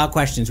just yell out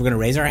questions. We're going to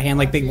raise our hand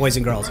like big boys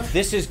and girls.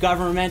 This is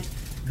government.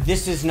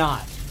 This is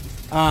not.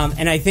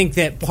 And I think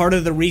that part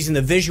of the reason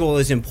the visual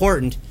is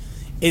important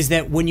is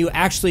that when you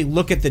actually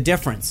look at the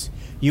difference,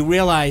 you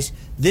realize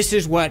this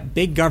is what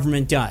big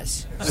government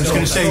does. I was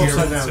going to say your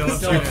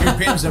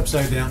pen's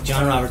upside down.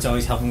 John Roberts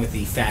always helping with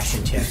the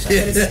fashion tips. But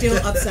it's still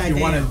upside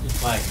down.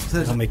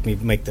 Don't make me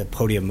make the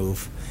podium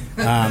move.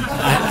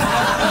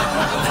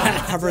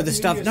 Cover the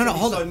stuff. No,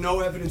 hold on.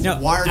 No evidence of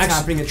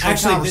wiretapping at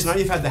Trump's house. Now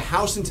you've had the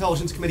House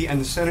Intelligence Committee and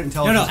the Senate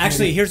Intelligence Committee.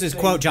 Actually, here's his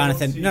quote,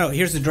 Jonathan. No,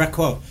 here's the direct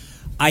quote.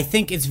 I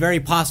think it's very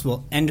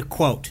possible, end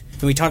quote.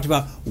 When we talked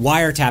about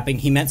wiretapping,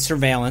 he meant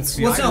surveillance.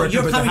 Well, so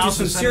you're coming to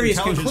some serious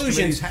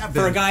conclusions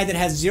for a guy that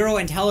has zero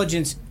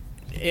intelligence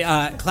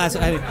Class.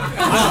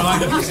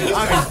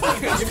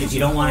 If you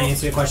don't want to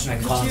answer the question, I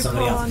can call on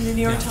somebody else.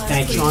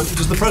 Thank you. Sean,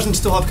 does the president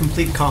still have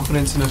complete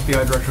confidence in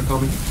FBI Director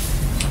Comey?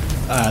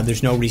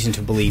 There's no reason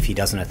to believe he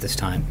doesn't at this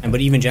time.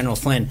 But even General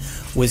Flynn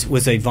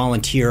was a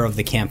volunteer of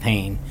the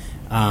campaign.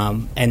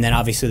 And then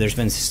obviously there's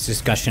been this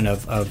discussion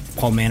of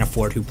Paul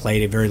Manafort, who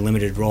played a very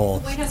limited role.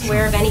 The White House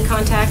aware of any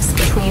contacts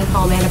between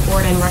Paul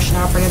Manafort and Russian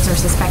operatives or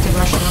suspected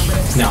Russian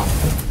operatives? No.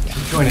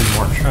 Going in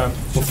March.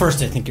 Well,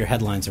 first, I think your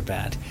headlines are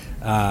bad.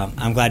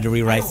 I'm glad to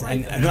rewrite.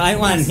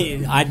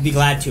 I'd be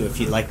glad to if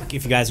you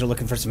guys are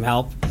looking for some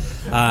help.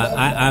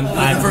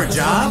 I'm for a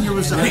job.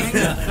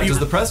 Does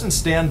the president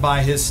stand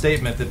by his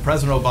statement that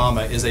President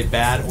Obama is a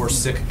bad or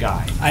sick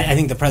guy? I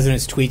think the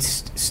president's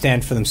tweets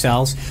stand for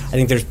themselves.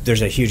 I think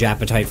there's a huge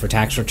appetite for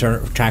tax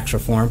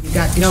reform.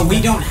 No,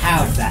 we don't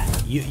have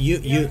that.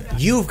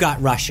 You've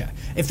got Russia.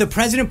 If the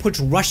president puts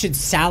Russian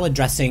salad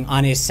dressing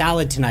on his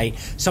salad tonight,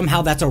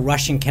 somehow that's a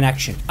Russian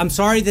connection. I'm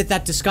sorry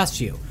that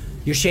disgusts you.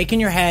 You're shaking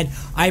your head.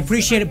 I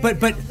appreciate it,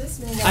 but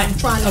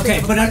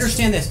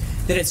understand this,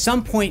 that at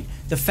some point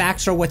the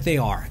facts are what they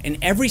are. And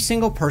every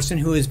single person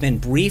who has been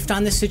briefed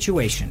on the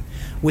situation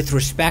with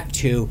respect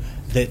to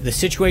the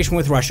situation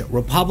with Russia,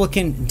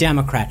 Republican,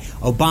 Democrat,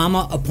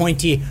 Obama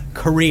appointee,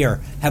 career,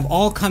 have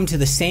all come to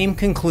the same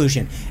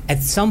conclusion.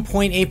 At some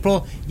point,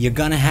 April, you're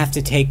going to have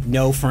to take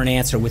no for an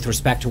answer with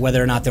respect to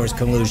whether or not there was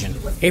collusion.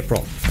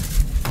 April.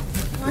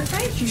 Well,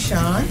 thank you,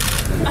 Sean.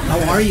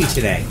 How are you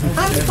today?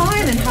 I'm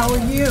fine, and how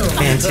are you?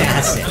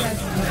 Fantastic.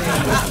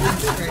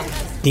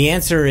 The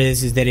answer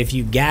is that if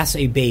you gas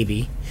a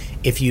baby,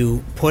 if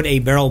you put a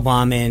barrel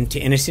bomb in to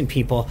innocent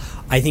people,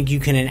 I think you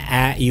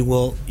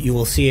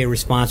will see a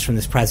response from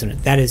this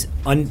president. That is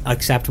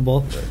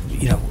unacceptable.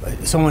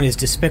 Someone as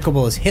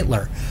despicable as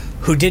Hitler,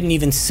 who didn't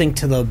even sink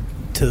to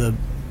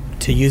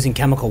using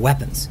chemical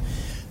weapons.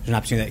 There's an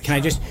opportunity. Can I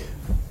just?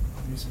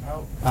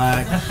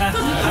 I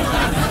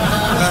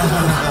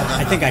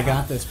think I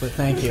got this, but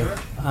thank you.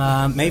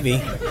 Maybe.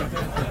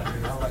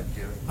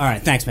 All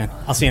right, thanks, man.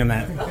 I'll see you in a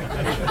minute.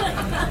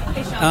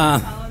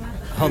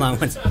 Hold on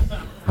one second.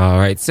 All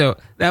right, so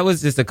that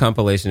was just a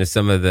compilation of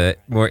some of the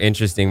more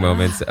interesting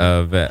moments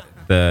of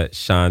the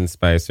Sean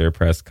Spicer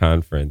press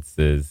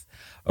conferences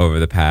over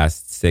the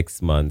past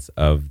 6 months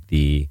of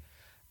the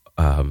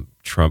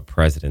Trump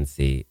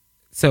presidency.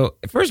 So,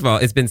 first of all,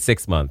 it's been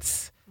 6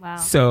 months. Wow.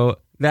 So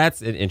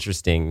that's an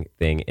interesting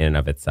thing in and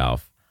of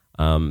itself.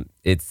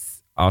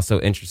 It's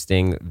also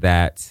interesting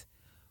that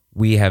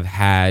we have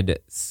had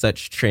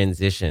such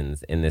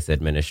transitions in this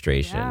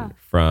administration,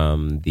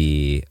 from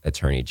the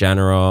Attorney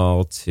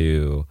General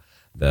to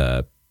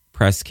the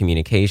press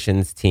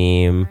communications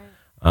team.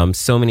 Right.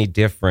 So many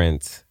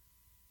different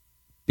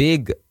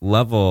big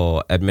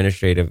level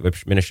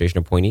administration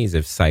appointees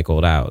have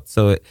cycled out.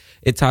 So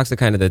it talks to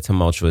kind of the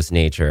tumultuous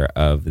nature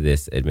of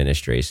this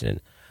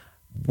administration.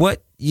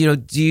 What,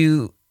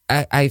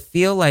 I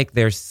feel like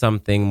there's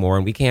something more,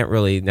 and we can't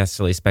really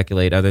necessarily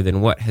speculate other than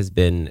what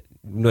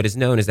is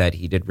known is that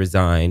he did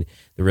resign.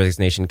 The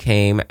resignation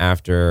came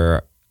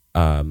after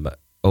Trump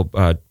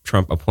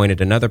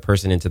appointed another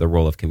person into the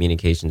role of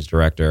communications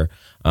director,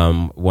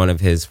 one of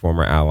his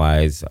former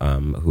allies,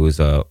 who is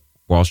a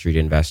Wall Street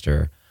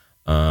investor.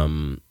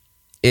 And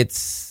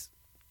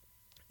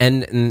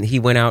he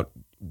went out,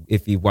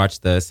 if you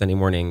watch the Sunday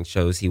morning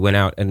shows, he went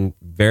out and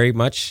very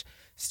much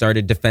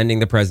started defending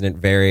the president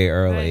very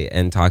early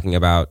and talking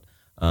about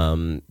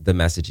the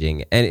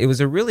messaging. And it was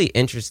a really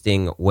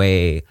interesting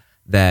way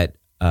that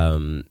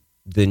the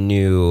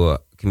new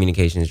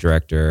communications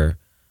director,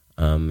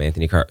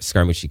 Anthony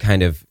Scaramucci,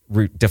 kind of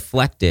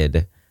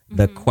deflected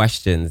the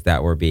questions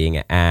that were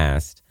being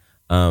asked.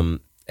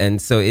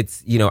 And so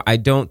it's, I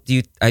don't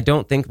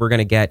think we're going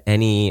to get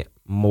any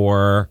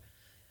more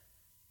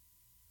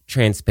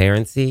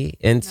transparency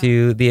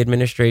into the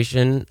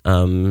administration.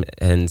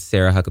 And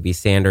Sarah Huckabee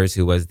Sanders,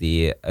 who was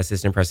the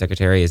assistant press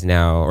secretary, is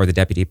now, or the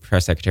deputy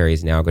press secretary,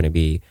 is now going to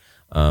be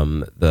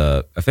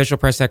the official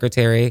press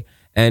secretary.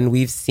 And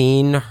we've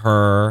seen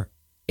her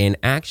in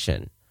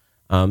action.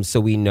 So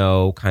we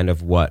know kind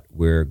of what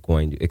we're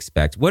going to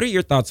expect. What are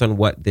your thoughts on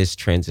what this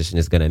transition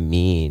is going to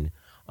mean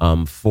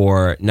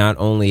for not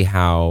only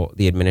how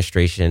the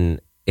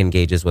administration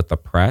engages with the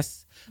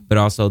press, but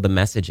also the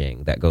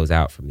messaging that goes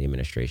out from the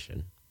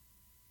administration?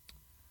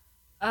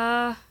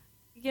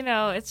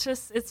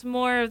 It's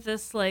more of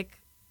this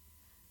like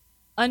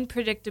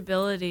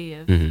unpredictability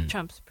of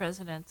Trump's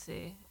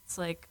presidency. It's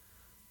like,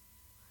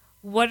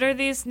 what are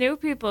these new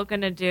people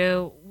going to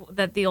do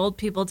that the old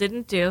people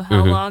didn't do?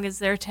 How long is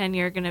their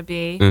tenure going to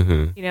be?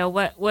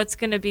 What's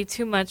going to be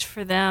too much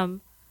for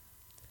them?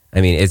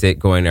 I mean, are they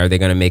going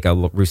to make a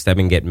Ruth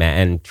Stebbins get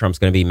mad and Trump's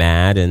going to be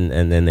mad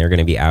and then they're going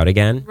to be out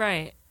again?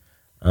 Right.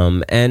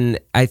 And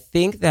I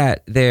think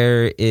that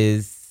there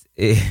is,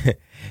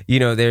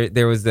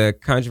 there was a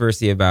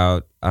controversy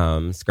about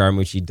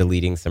Scaramucci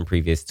deleting some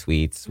previous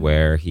tweets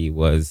where he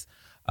was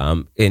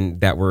some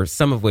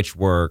of which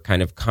were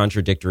kind of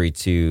contradictory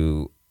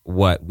to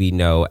what we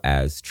know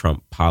as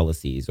Trump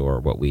policies, or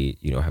what we,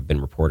 have been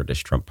reported as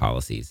Trump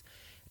policies.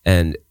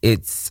 And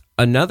it's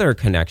another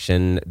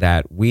connection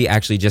that we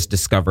actually just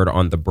discovered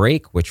on the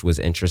break, which was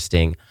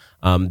interesting,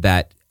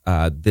 that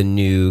the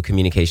new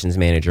communications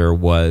manager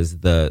was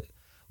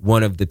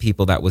one of the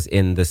people that was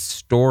in the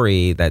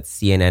story that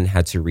CNN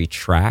had to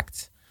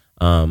retract,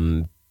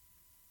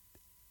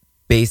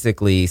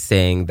 basically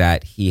saying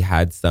that he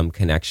had some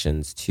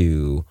connections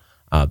to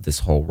this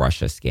whole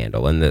Russia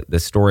scandal. And the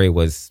story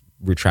was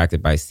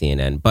retracted by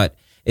CNN. But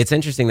it's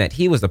interesting that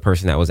he was the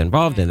person that was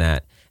involved in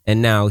that.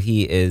 And now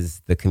he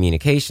is the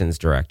communications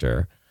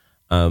director.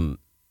 I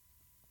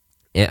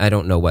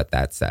don't know what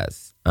that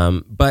says.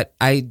 But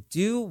I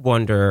do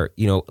wonder,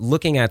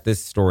 looking at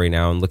this story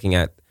now and looking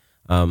at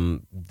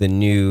the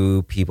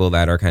new people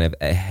that are kind of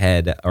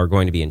ahead are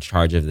going to be in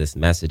charge of this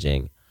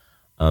messaging.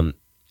 And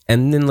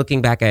then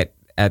looking back at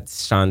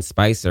Sean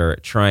Spicer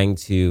trying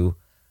to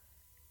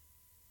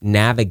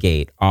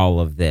navigate all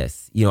of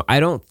this. I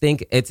don't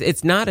think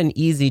it's not an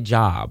easy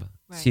job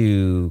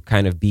to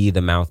kind of be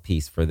the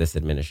mouthpiece for this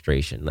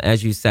administration.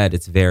 As you said,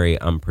 it's very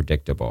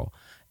unpredictable,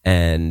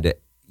 and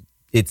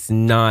it's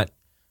not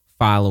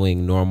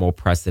following normal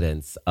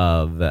precedents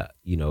of,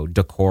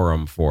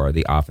 decorum for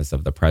the office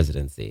of the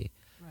presidency.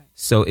 Right.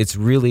 So it's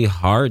really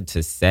hard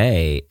to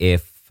say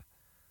if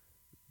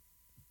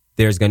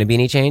there's going to be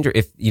any change or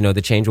if,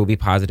 the change will be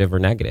positive or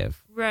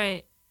negative.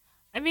 Right.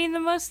 I mean, the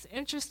most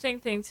interesting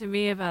thing to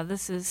me about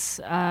this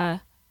is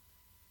that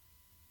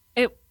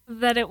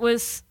it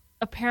was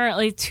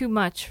apparently too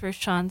much for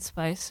Sean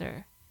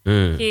Spicer.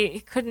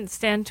 He couldn't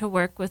stand to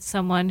work with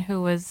someone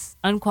who was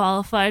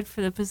unqualified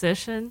for the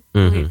position,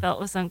 who he felt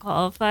was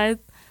unqualified.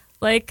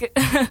 But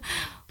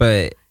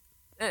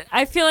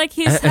I feel like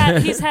he's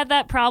had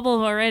that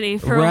problem already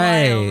for a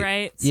while,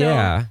 right? So,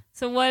 yeah.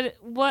 So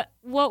what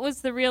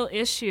was the real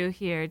issue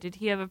here? Did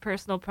he have a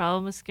personal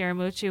problem with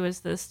Scaramucci? Was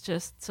this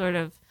just sort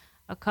of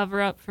a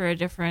cover up for a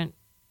different,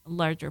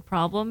 larger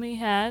problem he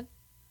had?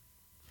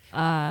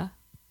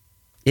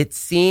 It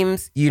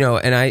seems,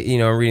 and I,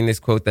 reading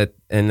this quote that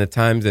in the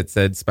Times it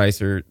said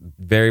Spicer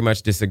very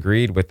much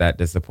disagreed with that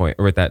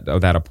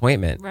that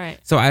appointment. Right.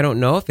 So I don't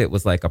know if it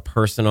was like a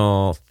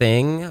personal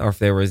thing or if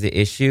there was an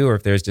issue or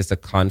if there's just a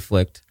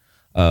conflict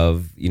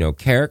of,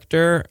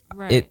 character.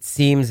 Right. It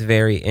seems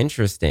very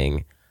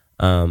interesting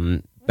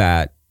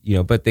that,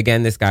 but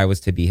again, this guy was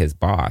to be his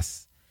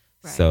boss.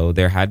 Right. So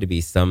there had to be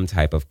some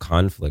type of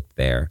conflict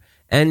there.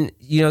 And,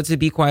 to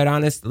be quite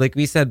honest, like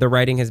we said, the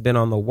writing has been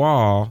on the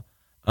wall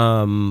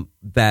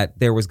that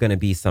there was going to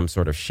be some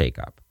sort of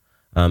shakeup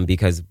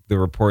because the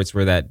reports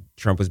were that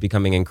Trump was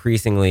becoming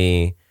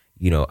increasingly,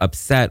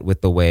 upset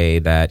with the way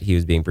that he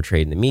was being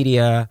portrayed in the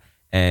media,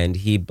 and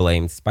he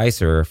blamed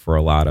Spicer for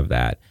a lot of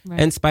that. Right.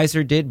 And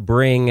Spicer did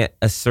bring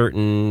a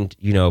certain,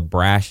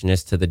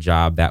 brashness to the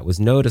job that was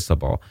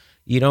noticeable.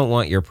 You don't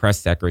want your press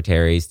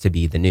secretaries to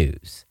be the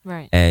news.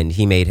 Right. And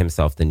he made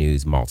himself the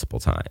news multiple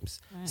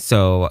times. Right.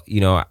 So,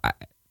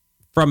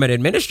 from an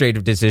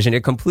administrative decision,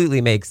 it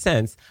completely makes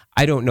sense.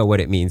 I don't know what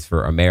it means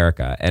for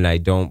America. And I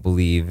don't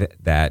believe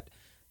that,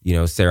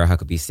 Sarah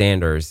Huckabee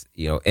Sanders,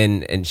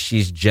 and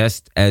she's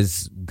just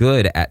as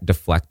good at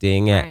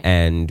deflecting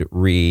and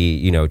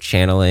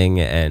channeling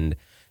and,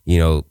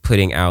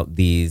 putting out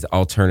these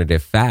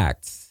alternative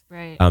facts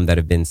that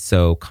have been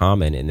so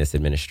common in this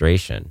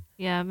administration.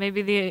 Yeah,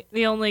 maybe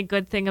the only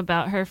good thing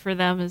about her for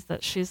them is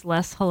that she's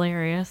less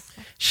hilarious.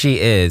 She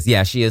is.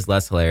 Yeah, she is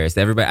less hilarious.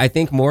 I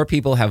think more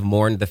people have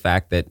mourned the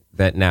fact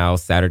that now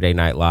Saturday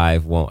Night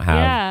Live won't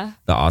have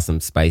the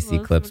awesome spicy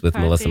clips with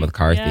Melissa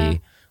McCarthy. Yeah.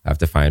 I have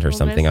to find her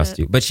something else to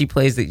do. But she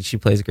plays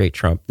a great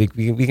Trump. We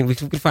can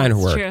find her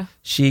work.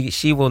 True.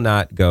 She will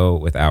not go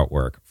without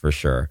work for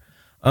sure.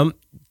 I'm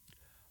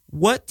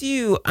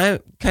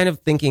kind of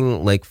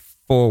thinking like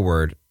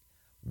forward.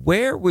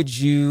 Where would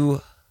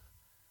you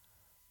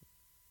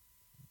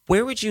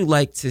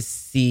like to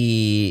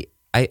see?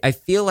 I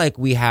feel like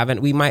we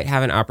might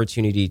have an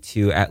opportunity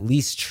to at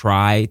least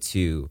try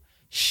to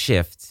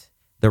shift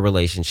the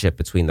relationship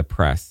between the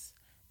press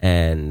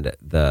and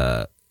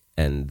the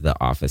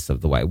office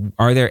of the White.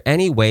 Are there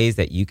any ways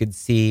that you could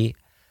see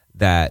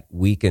that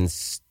we can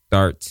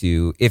start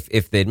to,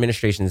 if the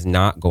administration is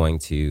not going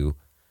to,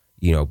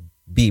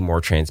 be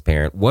more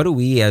transparent, what do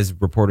we as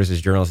reporters,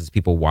 as journalists, as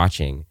people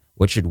watching,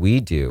 what should we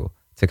do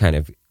to kind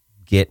of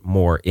get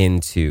more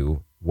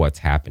into what's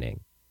happening?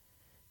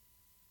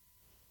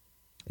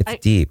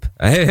 It's deep.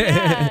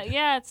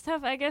 Yeah, it's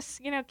tough. I guess,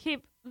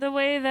 keep the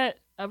way that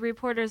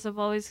reporters have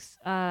always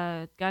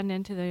gotten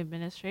into the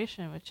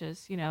administration, which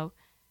is,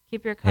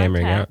 keep your contacts.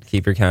 Hammering out,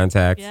 keep your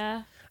contacts.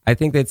 Yeah. I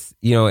think that's,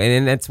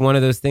 and that's one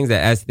of those things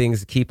that as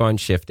things keep on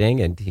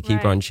shifting and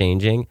keep on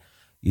changing,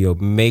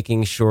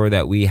 making sure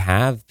that we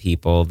have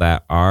people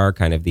that are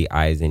kind of the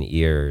eyes and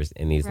ears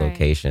in these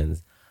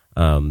locations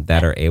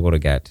that are able to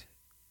get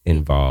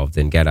involved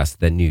and get us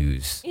the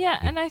news. Yeah,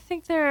 and I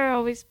think there are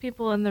always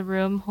people in the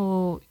room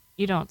who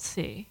you don't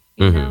see.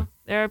 You know,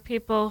 there are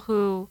people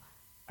who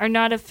are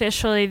not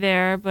officially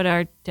there, but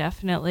are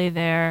definitely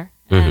there.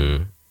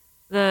 And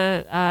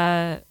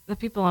the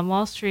people on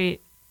Wall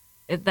Street,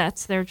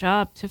 that's their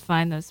job to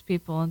find those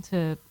people and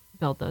to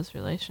build those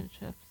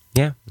relationships.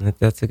 Yeah,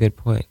 that's a good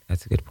point.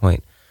 That's a good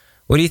point.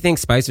 What do you think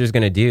Spicer's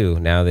going to do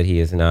now that he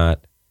is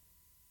not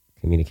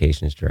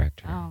communications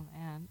director? Oh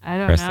man, I don't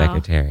know. Press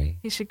secretary.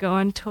 He should go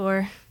on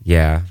tour.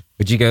 Yeah.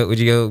 Would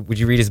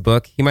you read his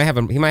book? He might have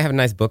a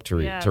nice book to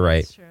read Yeah, to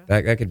write. that's true.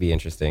 That could be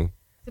interesting.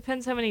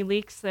 Depends how many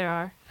leaks there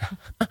are.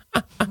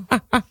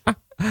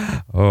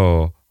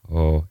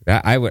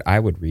 That I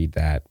would read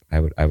that. I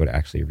would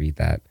actually read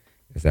that,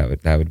 because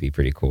that would be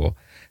pretty cool.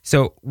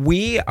 So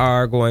we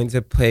are going to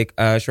take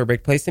a short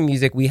break, play some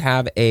music. We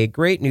have a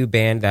great new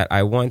band that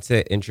I want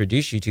to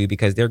introduce you to,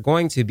 because they're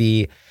going to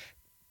be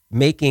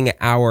making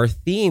our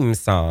theme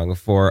song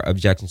for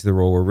Objection to the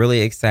Rule. We're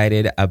really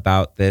excited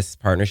about this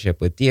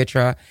partnership with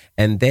Dietra,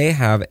 and they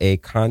have a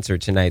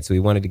concert tonight. So we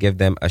wanted to give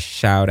them a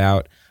shout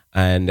out,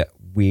 and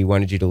we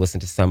wanted you to listen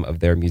to some of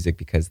their music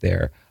because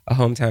they're a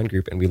hometown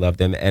group and we love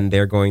them. And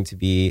they're going to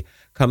be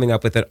coming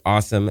up with an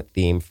awesome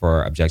theme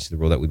for Objection to the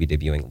Rule that we'll be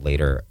debuting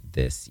later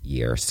this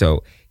year.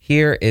 So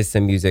here is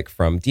some music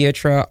from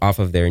Dietra off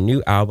of their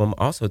new album,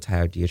 also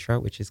titled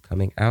Dietra, which is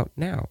coming out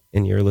now.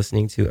 And you're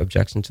listening to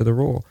Objection to the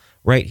Rule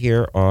right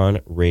here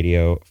on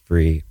Radio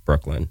Free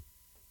Brooklyn.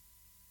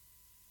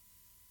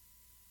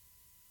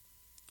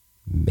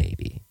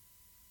 Maybe.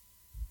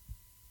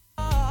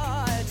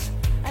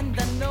 And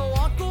then I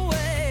walk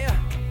away.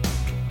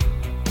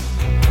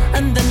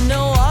 And then I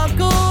walk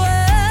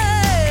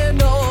away,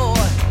 no,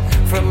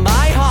 from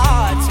my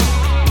heart.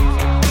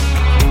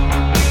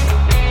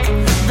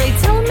 They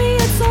tell me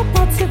it's all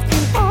parts of the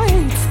art.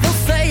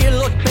 They'll say,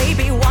 look,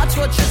 baby, watch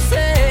what you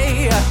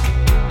say.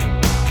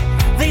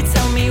 They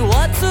tell me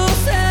what to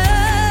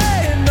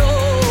say, no.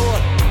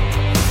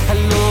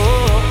 Hello,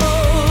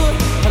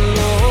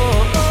 hello.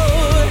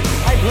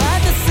 I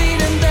plant the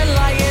seed and then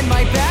lie in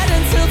my bed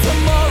until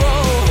tomorrow.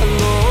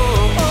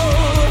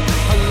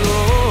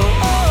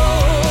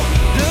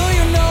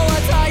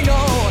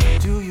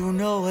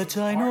 What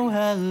I know,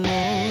 hello.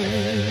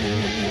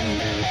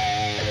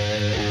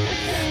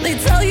 They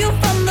tell you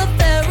from the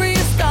very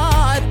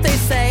start. They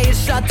say,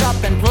 shut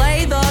up and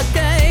play the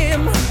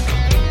game.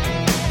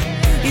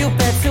 You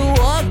better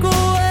walk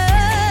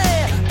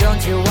away.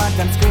 Don't you want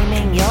them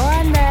screaming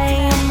your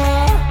name?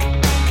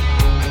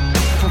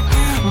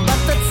 But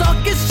the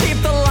talk is cheap,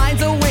 the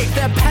lines are weak.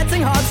 They're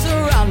petting hearts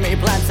around me,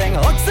 planting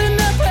hooks in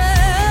the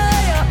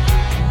play.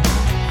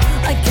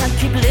 I can't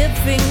keep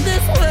living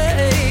this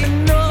way,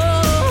 no.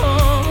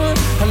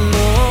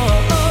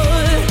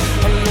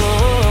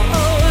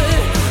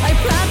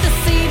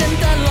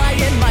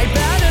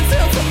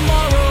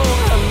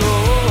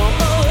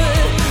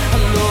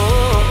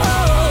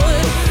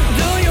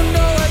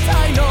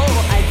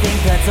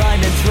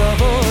 I'm in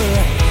trouble.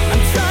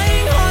 I'm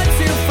trying hard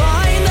to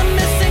find the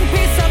missing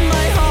piece of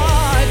my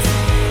heart.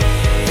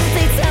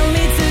 They tell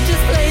me to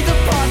just play the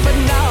part, but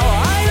now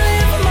I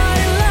live my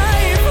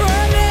life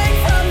running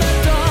from the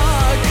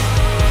dark.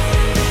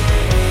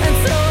 And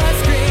so I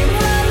scream,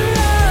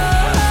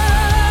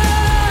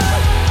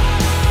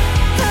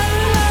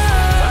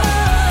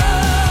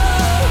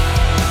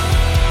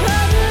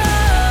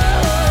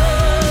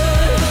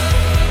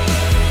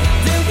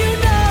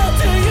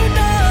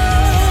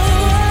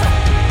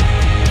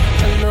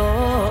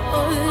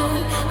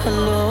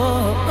 hello,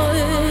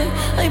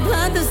 I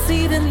plant the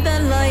seed and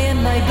then lie in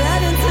my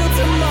bed until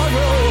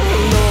tomorrow.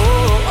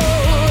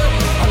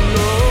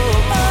 Hello,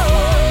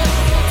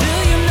 do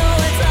you know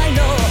what I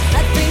know?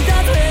 I think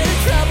that's where the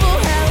trouble.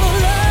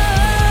 Hello,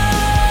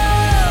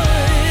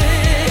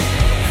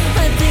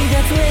 I think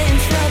that's where in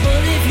trouble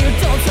if you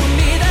don't tell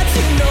me that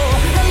you know.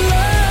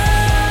 Hello,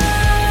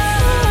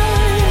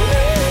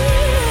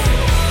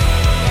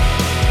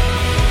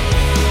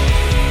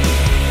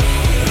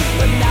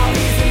 but now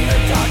he's in the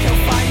dark.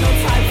 He'll find no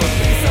time for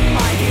peace of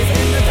mind. He's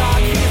in the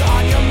dark, he's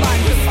on your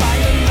mind. Just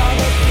find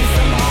another piece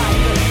of mind.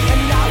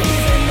 And now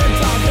he's in the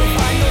dark, he'll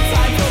find no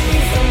time for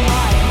peace of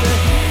mind.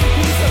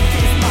 Piece of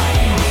peace mind.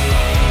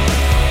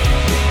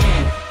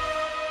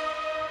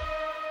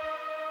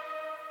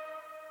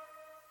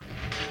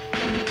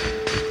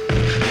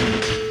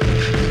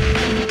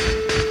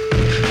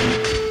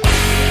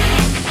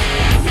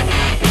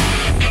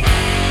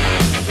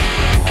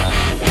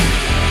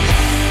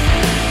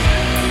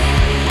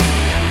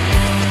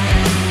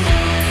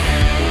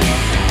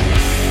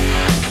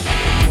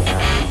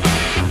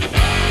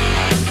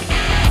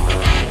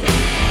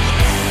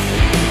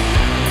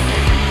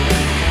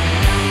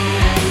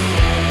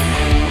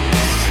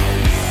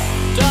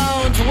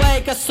 Don't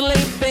wake a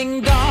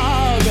sleeping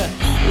dog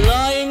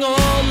lying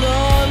all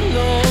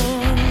alone.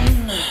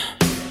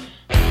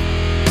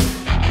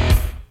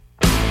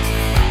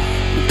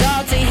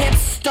 Dirty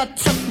hipster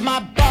took my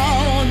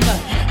bone.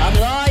 I'm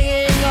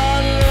lying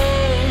alone.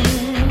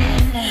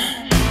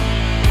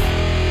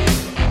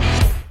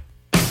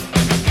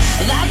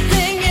 That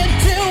thing you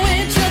do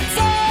with your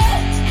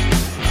tongue,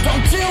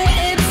 don't do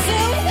it to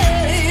me.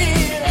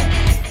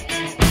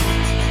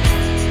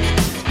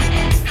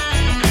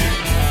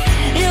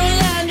 You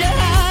land your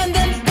hand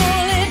and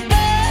pull it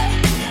back.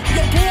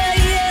 You're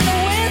playing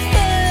with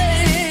me.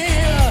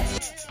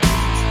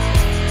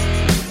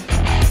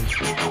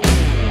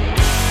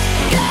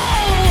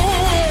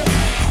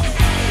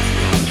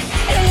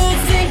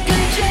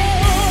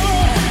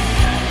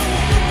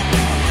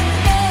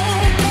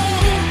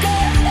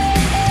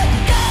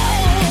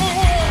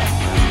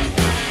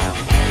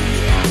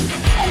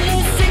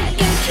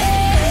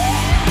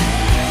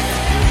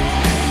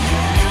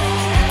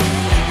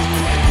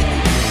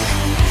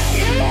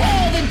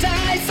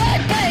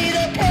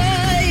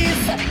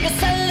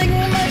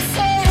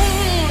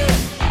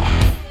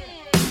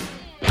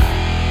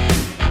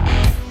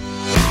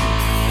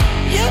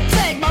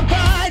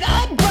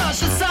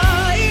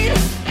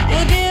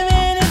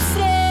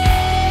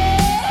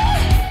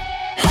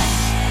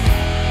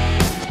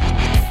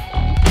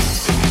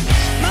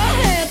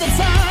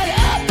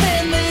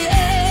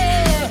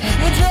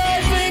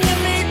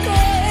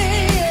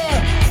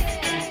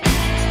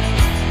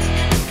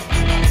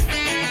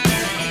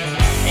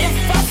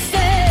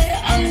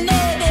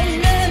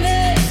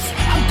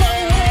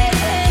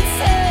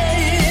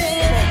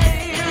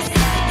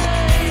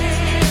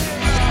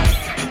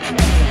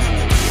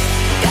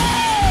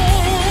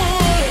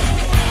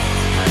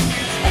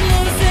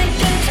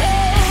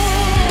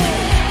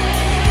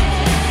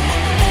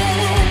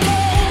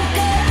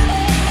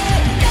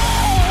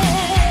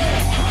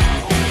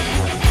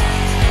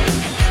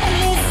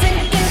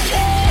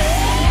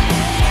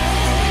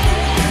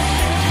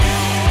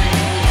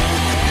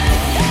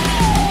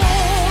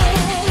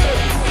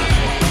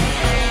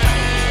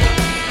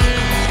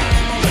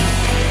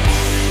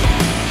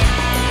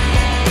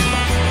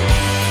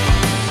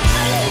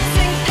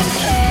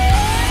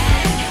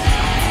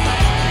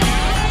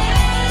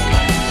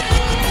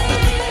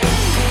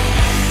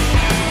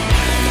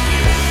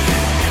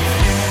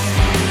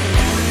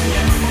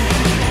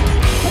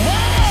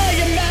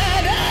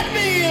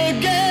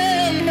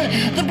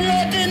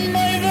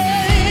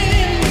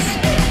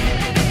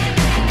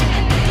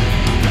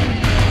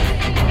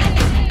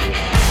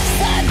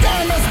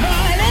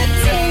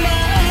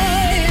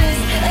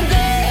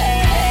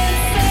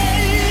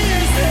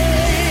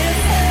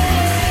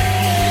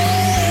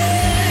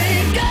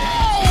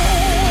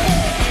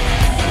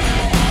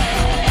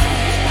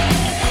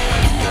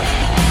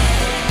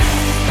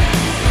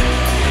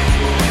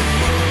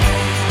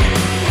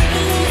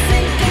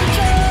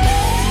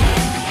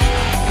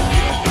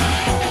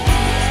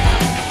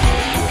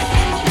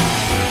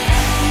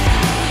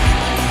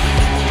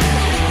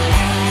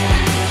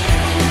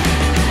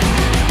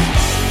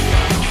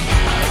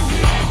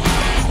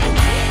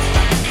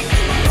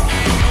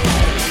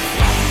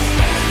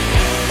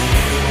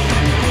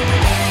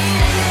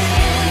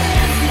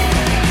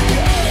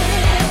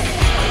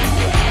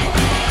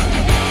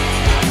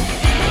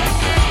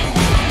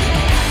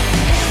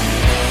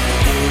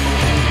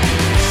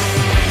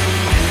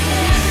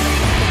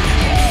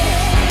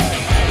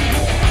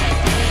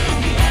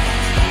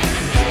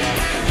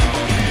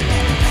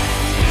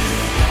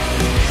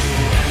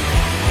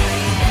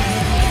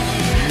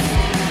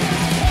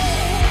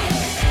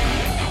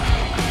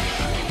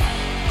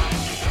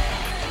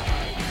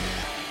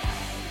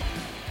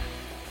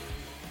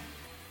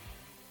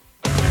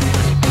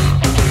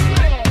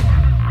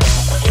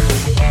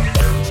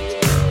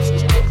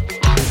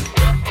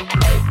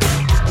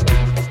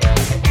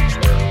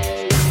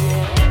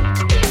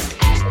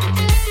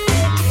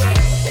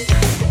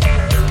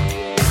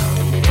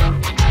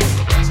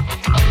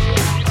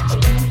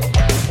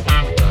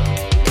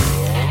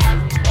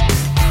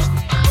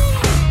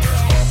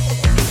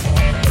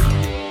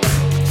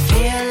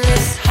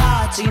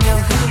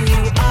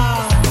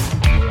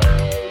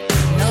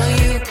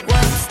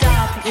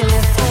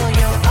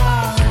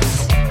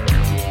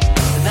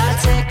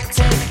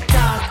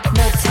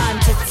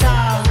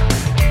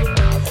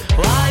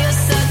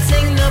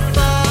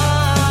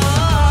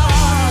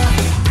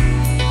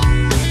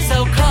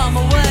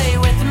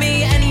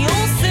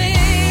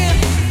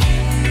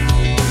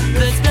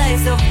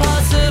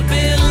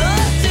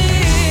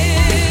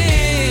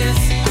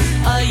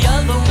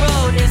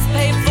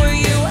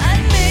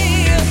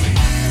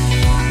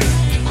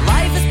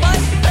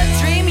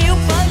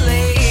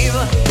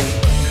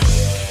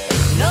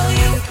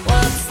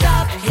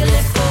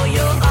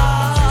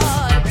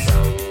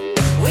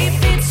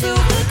 to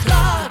the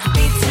clock,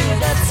 beat to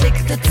the tick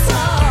the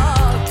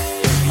talk.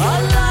 A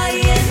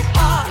lion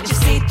heart, you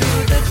see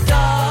through the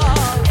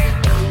dark.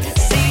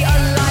 See a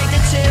light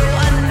into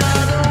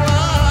another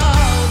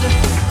world.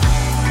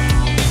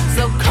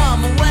 So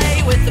come away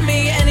with me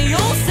and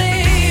you'll see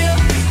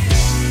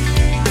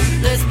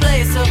this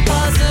place of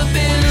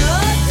possibilities.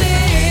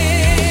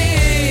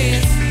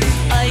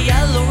 A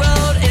yellow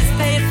road is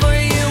paved for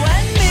you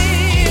and me.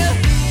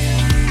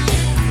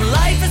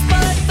 Life is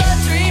but the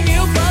dream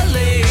you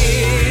believe.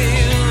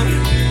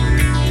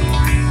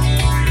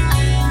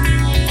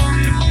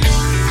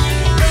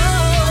 No,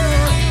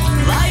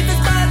 life is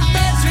but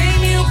the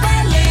dream you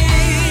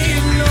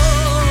believe. No,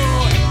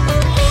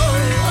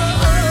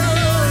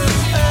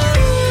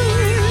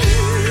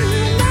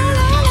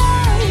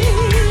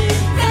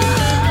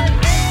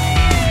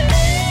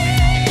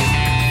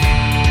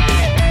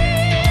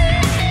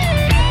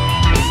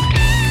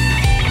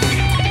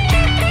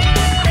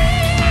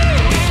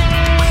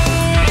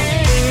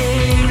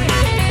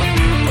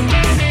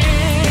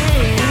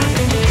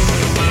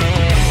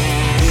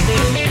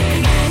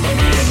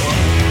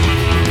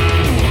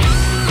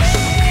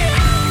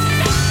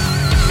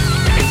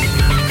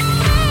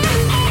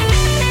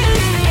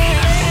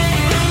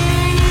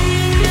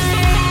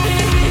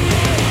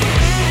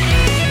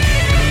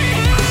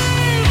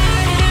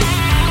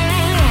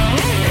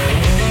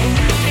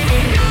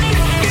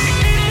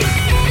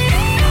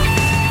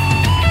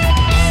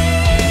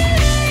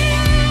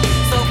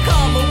 so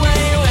come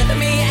away with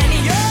me and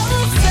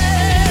you'll see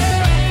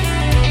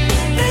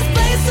this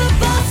place of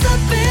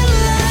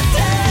possibilities.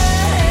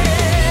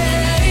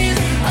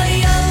 A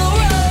yellow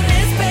road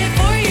is paved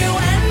for you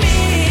and me.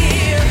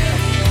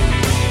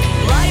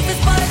 Life is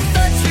but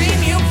the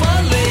dream you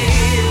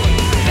believe.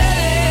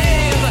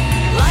 Believe.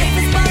 Life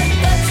is but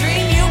the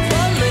dream you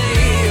believe.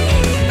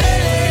 Believe.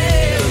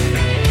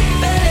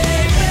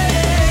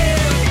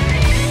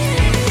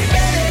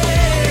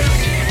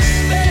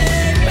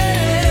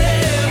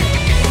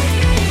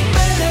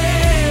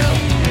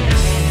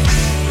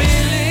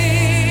 Believe.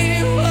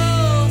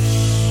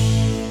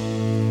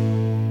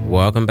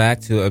 Welcome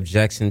back to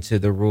Objection to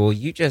the Rule.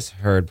 You just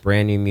heard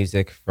brand new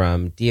music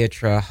from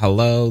Dietra,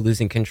 Hello,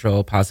 Losing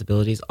Control,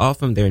 Possibilities, all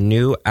from their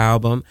new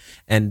album.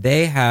 And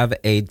they have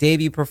a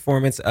debut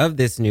performance of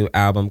this new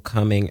album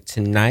coming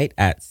tonight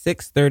at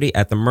 6:30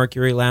 at the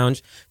Mercury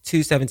Lounge,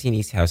 217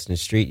 East Houston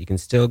Street. You can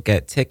still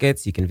get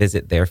tickets. You can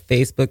visit their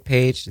Facebook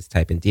page. Just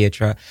type in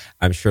Dietra.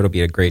 I'm sure it'll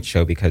be a great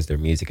show because their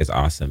music is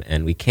awesome.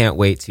 And we can't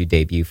wait to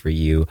debut for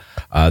you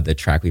the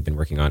track we've been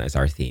working on as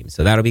our theme.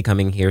 So that'll be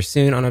coming here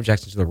soon on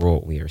Objection to the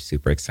Rule. We are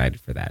super excited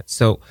for that.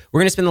 So we're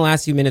going to spend the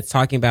last few minutes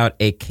talking about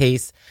a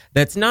case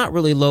that's not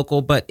really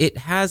local, but it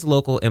has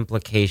local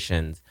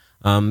implications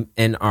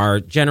in our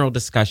general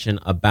discussion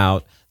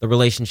about the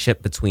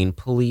relationship between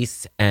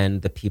police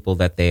and the people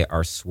that they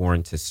are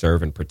sworn to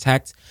serve and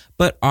protect.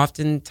 But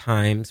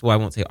oftentimes, well, I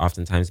won't say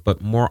oftentimes,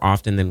 but more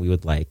often than we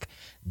would like,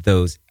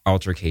 those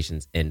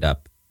altercations end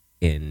up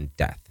in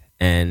death.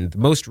 And the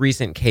most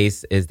recent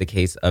case is the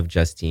case of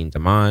Justine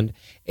Damond,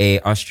 a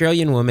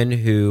Australian woman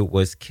who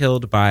was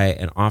killed by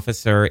an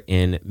officer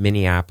in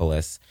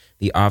Minneapolis.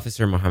 The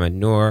officer, Mohammed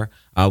Noor,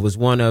 was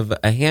one of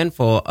a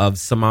handful of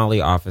Somali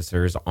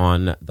officers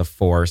on the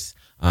force.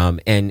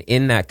 And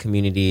in that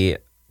community,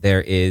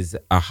 there is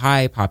a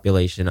high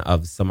population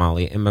of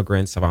Somali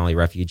immigrants, Somali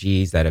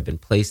refugees that have been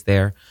placed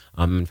there.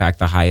 In fact,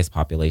 the highest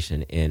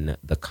population in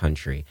the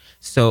country.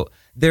 So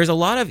there's a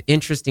lot of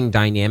interesting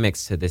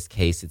dynamics to this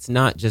case. It's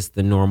not just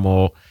the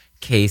normal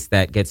case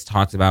that gets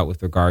talked about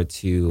with regard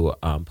to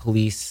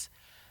police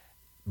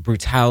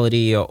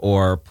brutality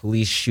or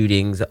police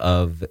shootings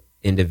of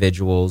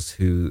individuals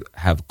who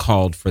have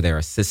called for their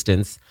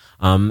assistance.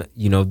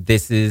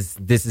 This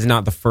is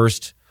not the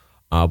first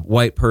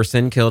white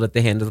person killed at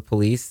the hand of the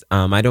police.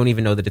 I don't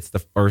even know that it's the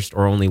first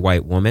or only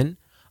white woman.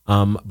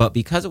 But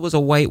because it was a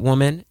white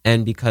woman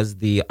and because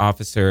the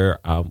officer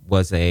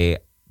was a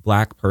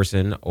Black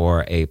person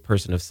or a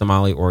person of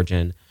Somali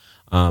origin,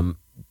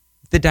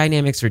 the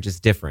dynamics are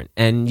just different.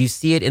 And you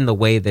see it in the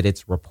way that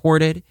it's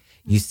reported.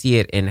 You see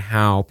it in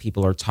how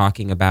people are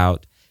talking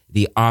about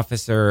the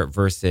officer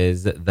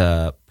versus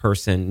the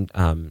person,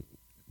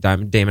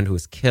 Damond, who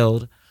was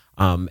killed.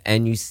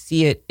 And you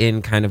see it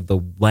in kind of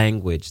the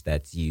language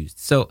that's used.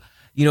 So,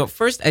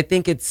 first, I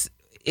think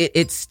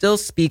it still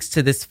speaks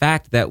to this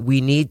fact that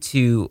we need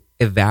to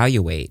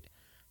evaluate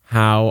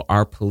how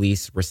our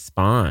police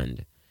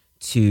respond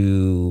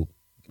to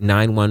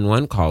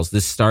 911 calls.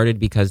 This started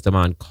because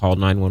Damond called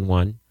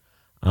 911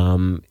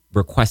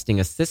 requesting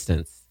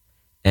assistance,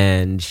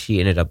 and she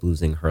ended up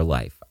losing her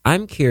life.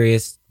 I'm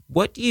curious,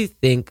 what do you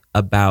think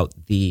about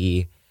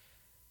the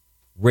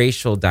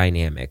racial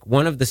dynamic?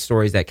 One of the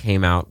stories that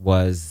came out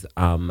was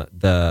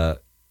the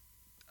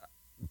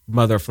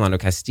mother of Philando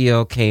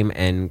Castillo came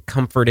and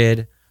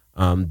comforted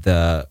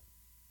the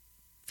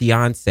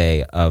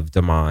fiance of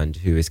Damond,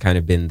 who has kind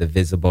of been the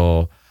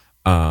visible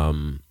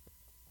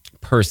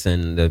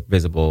person, the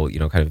visible,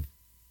 kind of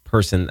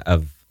person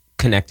of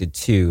connected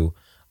to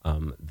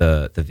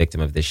the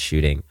victim of this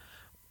shooting.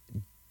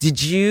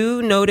 Did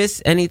you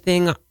notice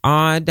anything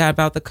odd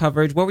about the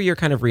coverage? What were your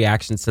kind of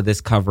reactions to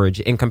this coverage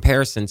in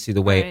comparison to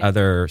the way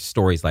other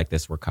stories like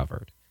this were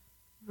covered?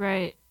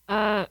 Right.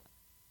 Well,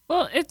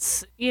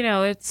 it's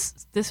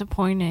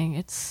disappointing.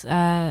 It's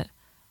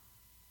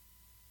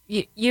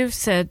you've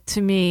said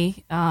to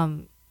me,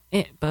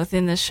 both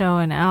in the show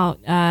and out,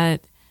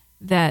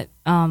 that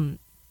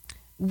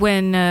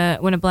when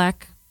a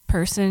black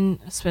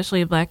person,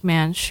 especially a black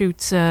man,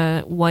 shoots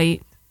a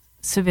white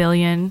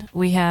civilian,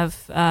 we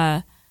have,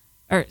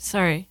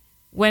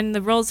 when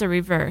the roles are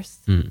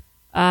reversed,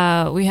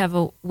 we have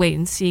a wait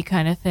and see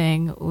kind of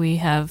thing. We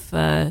have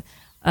a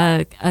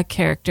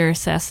character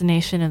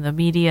assassination in the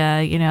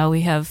media.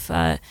 We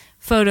have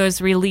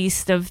photos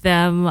released of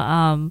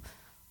them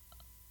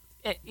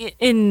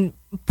in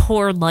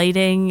poor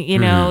lighting,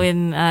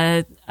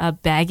 in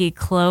baggy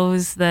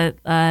clothes,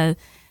 that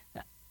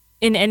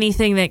in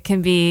anything that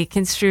can be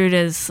construed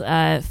as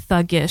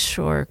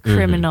thuggish or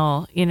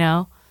criminal.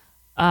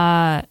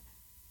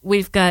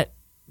 We've got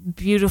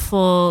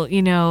beautiful,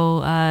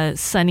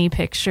 sunny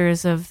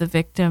pictures of the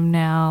victim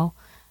now,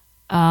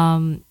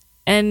 and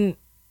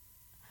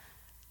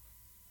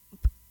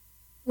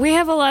we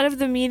have a lot of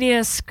the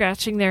media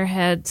scratching their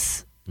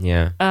heads.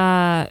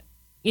 Yeah.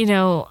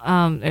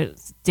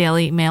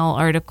 Daily Mail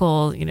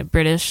article,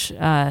 British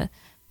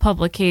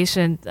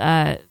publication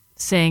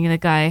saying the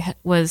guy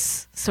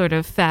was sort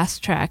of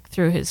fast tracked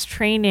through his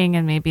training,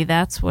 and maybe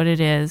that's what it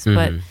is.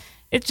 But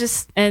it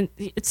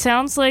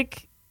sounds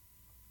like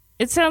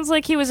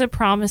he was a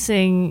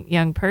promising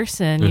young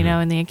person,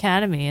 in the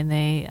academy, and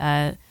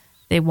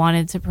they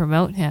wanted to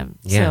promote him.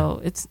 Yeah.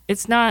 So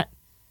it's not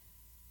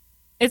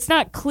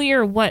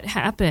clear what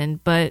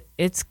happened, but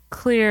it's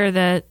clear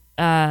that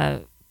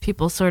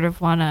people sort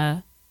of want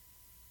to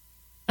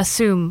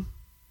assume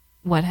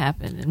what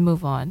happened and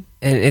move on.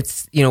 And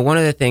it's, one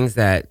of the things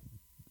that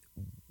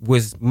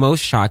was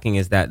most shocking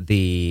is that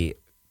the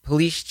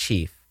police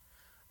chief,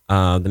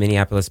 the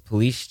Minneapolis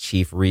police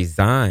chief,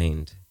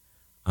 resigned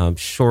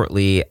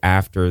shortly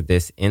after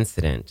this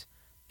incident.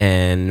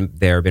 And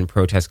there have been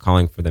protests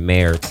calling for the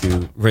mayor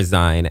to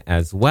resign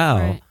as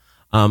well.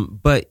 Right.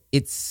 But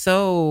it's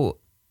so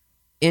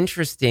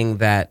interesting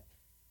that,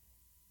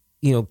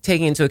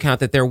 taking into account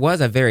that there was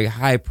a very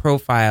high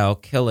profile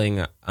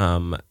killing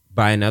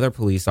by another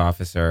police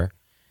officer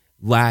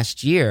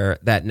last year,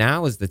 that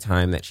now is the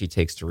time that she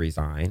takes to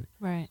resign.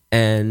 Right.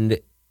 And,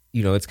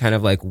 it's kind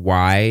of like,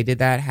 why did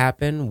that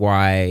happen?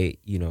 Why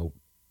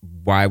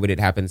would it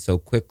happen so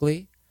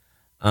quickly?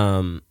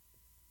 And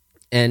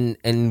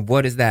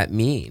what does that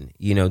mean?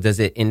 Does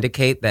it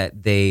indicate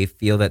that they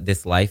feel that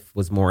this life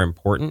was more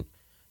important?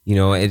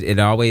 It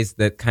always,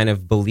 the kind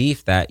of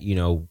belief that,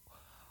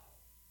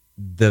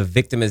 the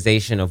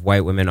victimization of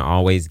white women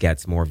always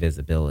gets more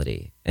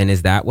visibility. And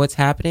is that what's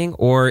happening?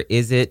 Or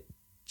is it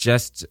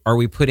just, are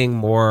we putting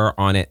more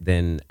on it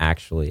than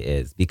actually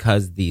is,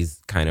 because these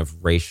kind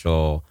of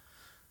racial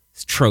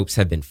tropes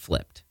have been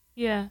flipped?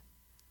 Yeah.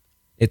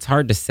 It's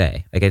hard to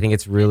say. Like, I think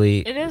it's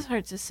really... It is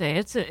hard to say.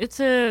 It's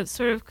a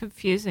sort of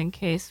confusing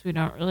case. We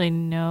don't really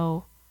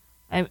know.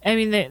 I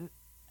mean,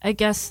 I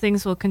guess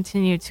things will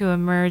continue to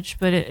emerge,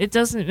 but it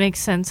doesn't make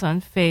sense on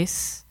its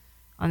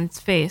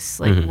face.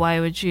 Like, why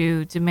would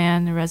you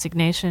demand a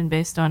resignation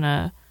based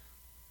on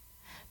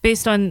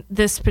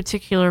this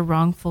particular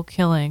wrongful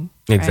killing?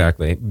 Right?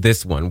 Exactly.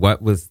 This one.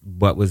 What was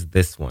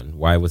this one?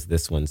 Why was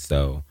this one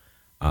so?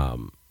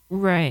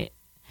 Right.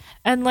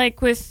 And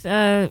like with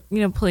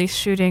police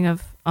shooting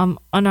of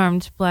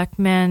unarmed black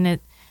men,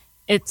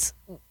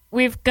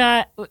 we've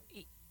got,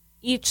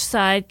 each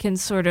side can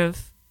sort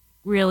of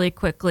really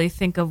quickly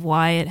think of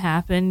why it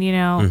happened.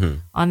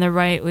 On the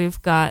right, we've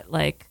got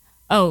like,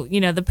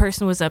 the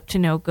person was up to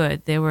no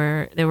good. They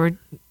were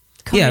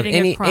committing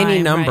a crime,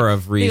 any number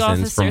of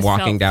reasons, from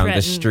walking down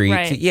the street.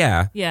 Right.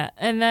 Yeah.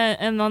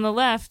 And on the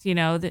left,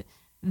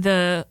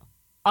 the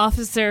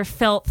officer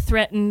felt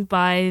threatened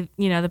by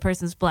the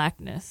person's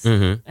blackness,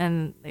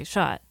 and they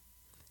shot.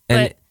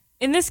 But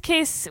in this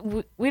case,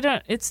 we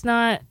don't. It's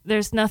not.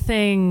 There's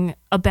nothing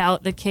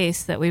about the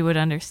case that we would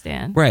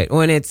understand. Right.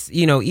 When it's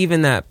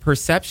even that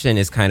perception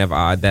is kind of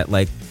odd, that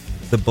like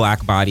the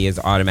black body is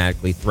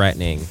automatically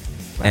threatening.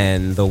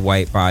 And the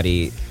white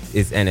body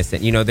is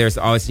innocent. There's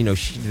always,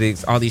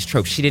 there's all these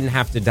tropes. She didn't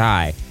have to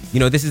die.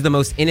 This is the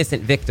most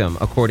innocent victim,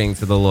 according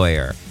to the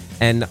lawyer.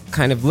 And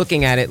kind of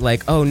looking at it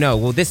like, oh no,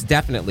 well, this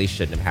definitely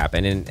shouldn't have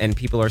happened. And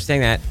people are saying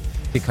that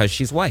because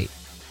she's white.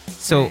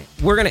 So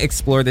we're going to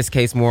explore this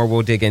case more.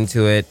 We'll dig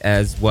into it,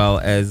 as well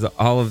as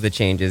all of the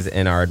changes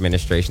in our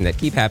administration that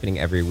keep happening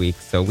every week.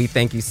 So we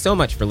thank you so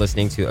much for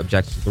listening to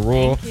Object to the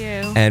Rule.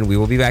 Thank you. And we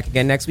will be back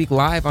again next week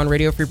live on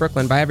Radio Free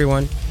Brooklyn. Bye,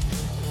 everyone.